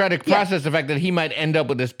 while we try to process the fact that he might end up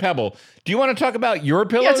with this Pebble, do you want to talk about your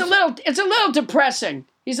pillows? Yeah, it's a little depressing.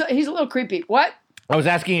 He's a little creepy. What? I was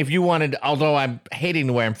asking if you wanted, although I'm hating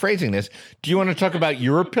the way I'm phrasing this, do you want to talk about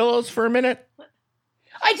your pillows for a minute?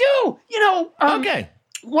 I do. Okay.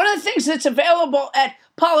 One of the things that's available at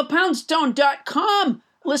paulapoundstone.com,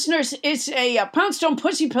 listeners, is a Poundstone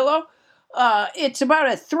pussy pillow. It's about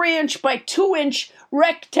a 3-inch by 2-inch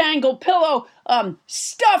rectangle pillow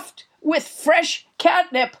stuffed with fresh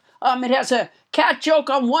catnip. It has a cat joke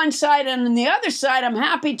on one side, and on the other side, I'm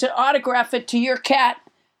happy to autograph it to your cat.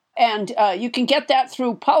 And you can get that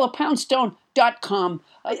through paulapoundstone.com.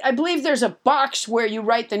 I believe there's a box where you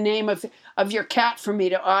write the name of your cat for me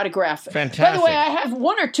to autograph it. Fantastic. By the way, I have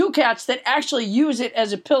 1 or 2 cats that actually use it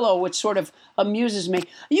as a pillow, which sort of amuses me.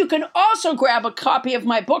 You can also grab a copy of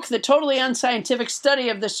my book, The Totally Unscientific Study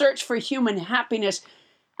of the Search for Human Happiness,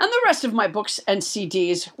 and the rest of my books and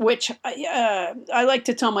CDs, which I like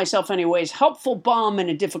to tell myself anyways, helpful balm in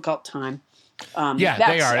a difficult time. Yeah,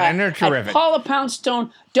 they are, and they're terrific. At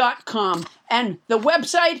paulapoundstone.com, and the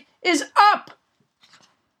website is up.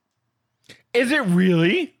 Is it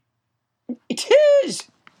really? It is.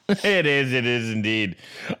 It is indeed.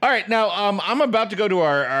 All right, now I'm about to go to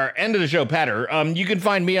our end of the show, Patter. You can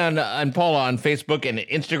find me on Paula on Facebook and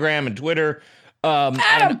Instagram and Twitter.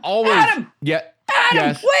 Adam, yeah, Adam,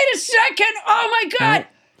 yes. Wait a second. Oh my God.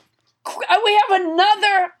 We have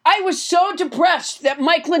another. I was so depressed that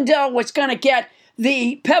Mike Lindell was going to get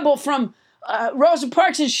the Pebble from Rosa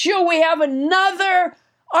Parks' shoe. We have another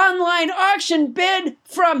online auction bid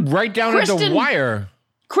from right down at the wire.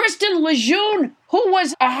 Kristen Lejeune, who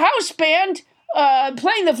was a house band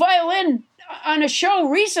playing the violin on a show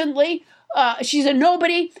recently. She's a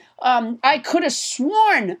nobody. I could have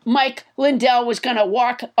sworn Mike Lindell was going to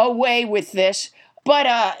walk away with this.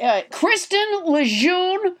 But Kristen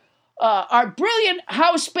Lejeune, our brilliant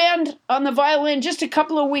house band on the violin just a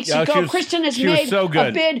couple of weeks ago, Kristen has made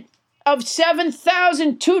a bid of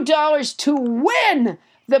 $7,002 to win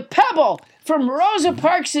the Pebble from Rosa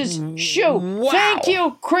Parks' shoe. Wow. Thank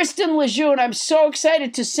you, Kristen Lejeune. I'm so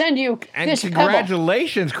excited to send you this Pebble. And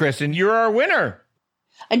congratulations, Kristen. You're our winner.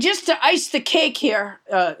 And just to ice the cake here,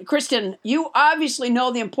 Kristen, you obviously know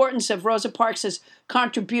the importance of Rosa Parks'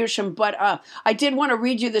 contribution, but I did want to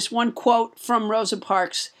read you this one quote from Rosa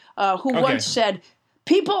Parks, who once said,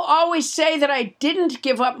 "People always say that I didn't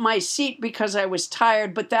give up my seat because I was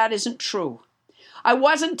tired, but that isn't true. I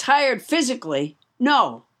wasn't tired physically.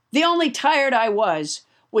 No, the only tired I was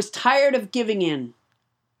tired of giving in."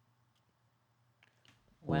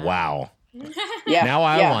 Wow. Yeah. Now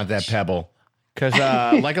I want that Pebble. Because,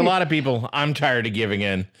 like a lot of people, I'm tired of giving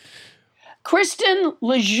in. Kristen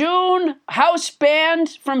Lejeune, house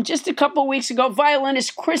band from just a couple weeks ago.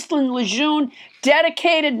 Violinist Kristen Lejeune,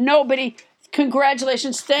 dedicated nobody.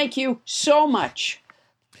 Congratulations. Thank you so much.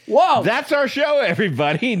 Whoa. That's our show,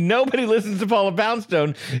 everybody. Nobody Listens to Paula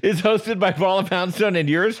Poundstone is hosted by Paula Poundstone and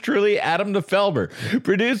yours truly, Adam the Felber.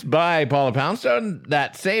 Produced by Paula Poundstone,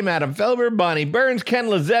 that same Adam Felber, Bonnie Burns, Ken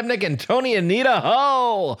Lazebnik, and Tony Anita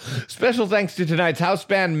Hull. Special thanks to tonight's house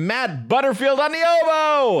band, Matt Butterfield on the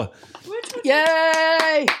oboe.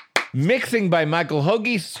 Yay! Mixing by Michael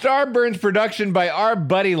Hoagie, Starburns production by our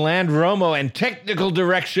buddy Land Romo, and technical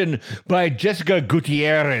direction by Jessica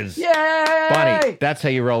Gutierrez. Yay! Bonnie, that's how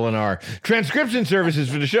you roll an R. Transcription services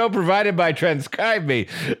for the show provided by Transcribe Me,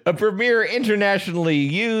 a premier internationally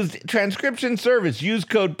used transcription service. Use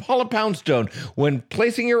code Paula Poundstone when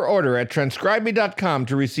placing your order at transcribeme.com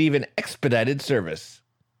to receive an expedited service.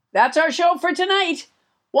 That's our show for tonight.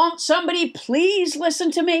 Won't somebody please listen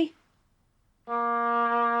to me?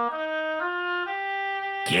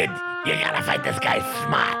 Kid, you gotta fight this guy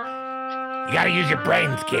smart. You gotta use your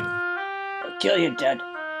brains, kid. I'll kill you dead.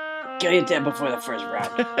 I'll kill you dead before the first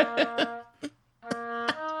round.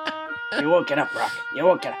 You won't get up, Rock. You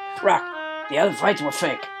won't get up. Rock, the other fights were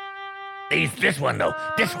fake. This one, though,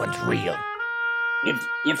 this one's real.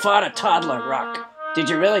 You fought a toddler, Rock. Did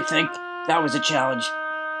you really think that was a challenge?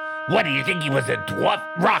 What, do you think he was a dwarf?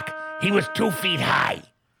 Rock, he was 2 feet high.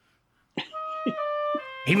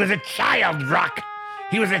 He was a child, Rock.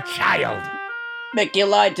 He was a child. Mick, you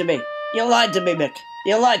lied to me. You lied to me, Mick.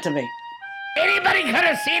 You lied to me. Anybody could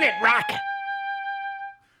have seen it, Rock.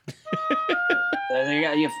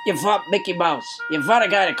 You fought Mickey Mouse. You fought a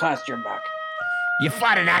guy that cost your buck. You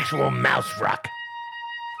fought an actual mouse, Rock.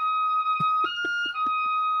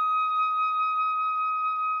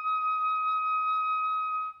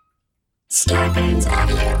 Starburns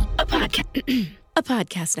Audio, a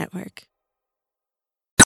podcast network.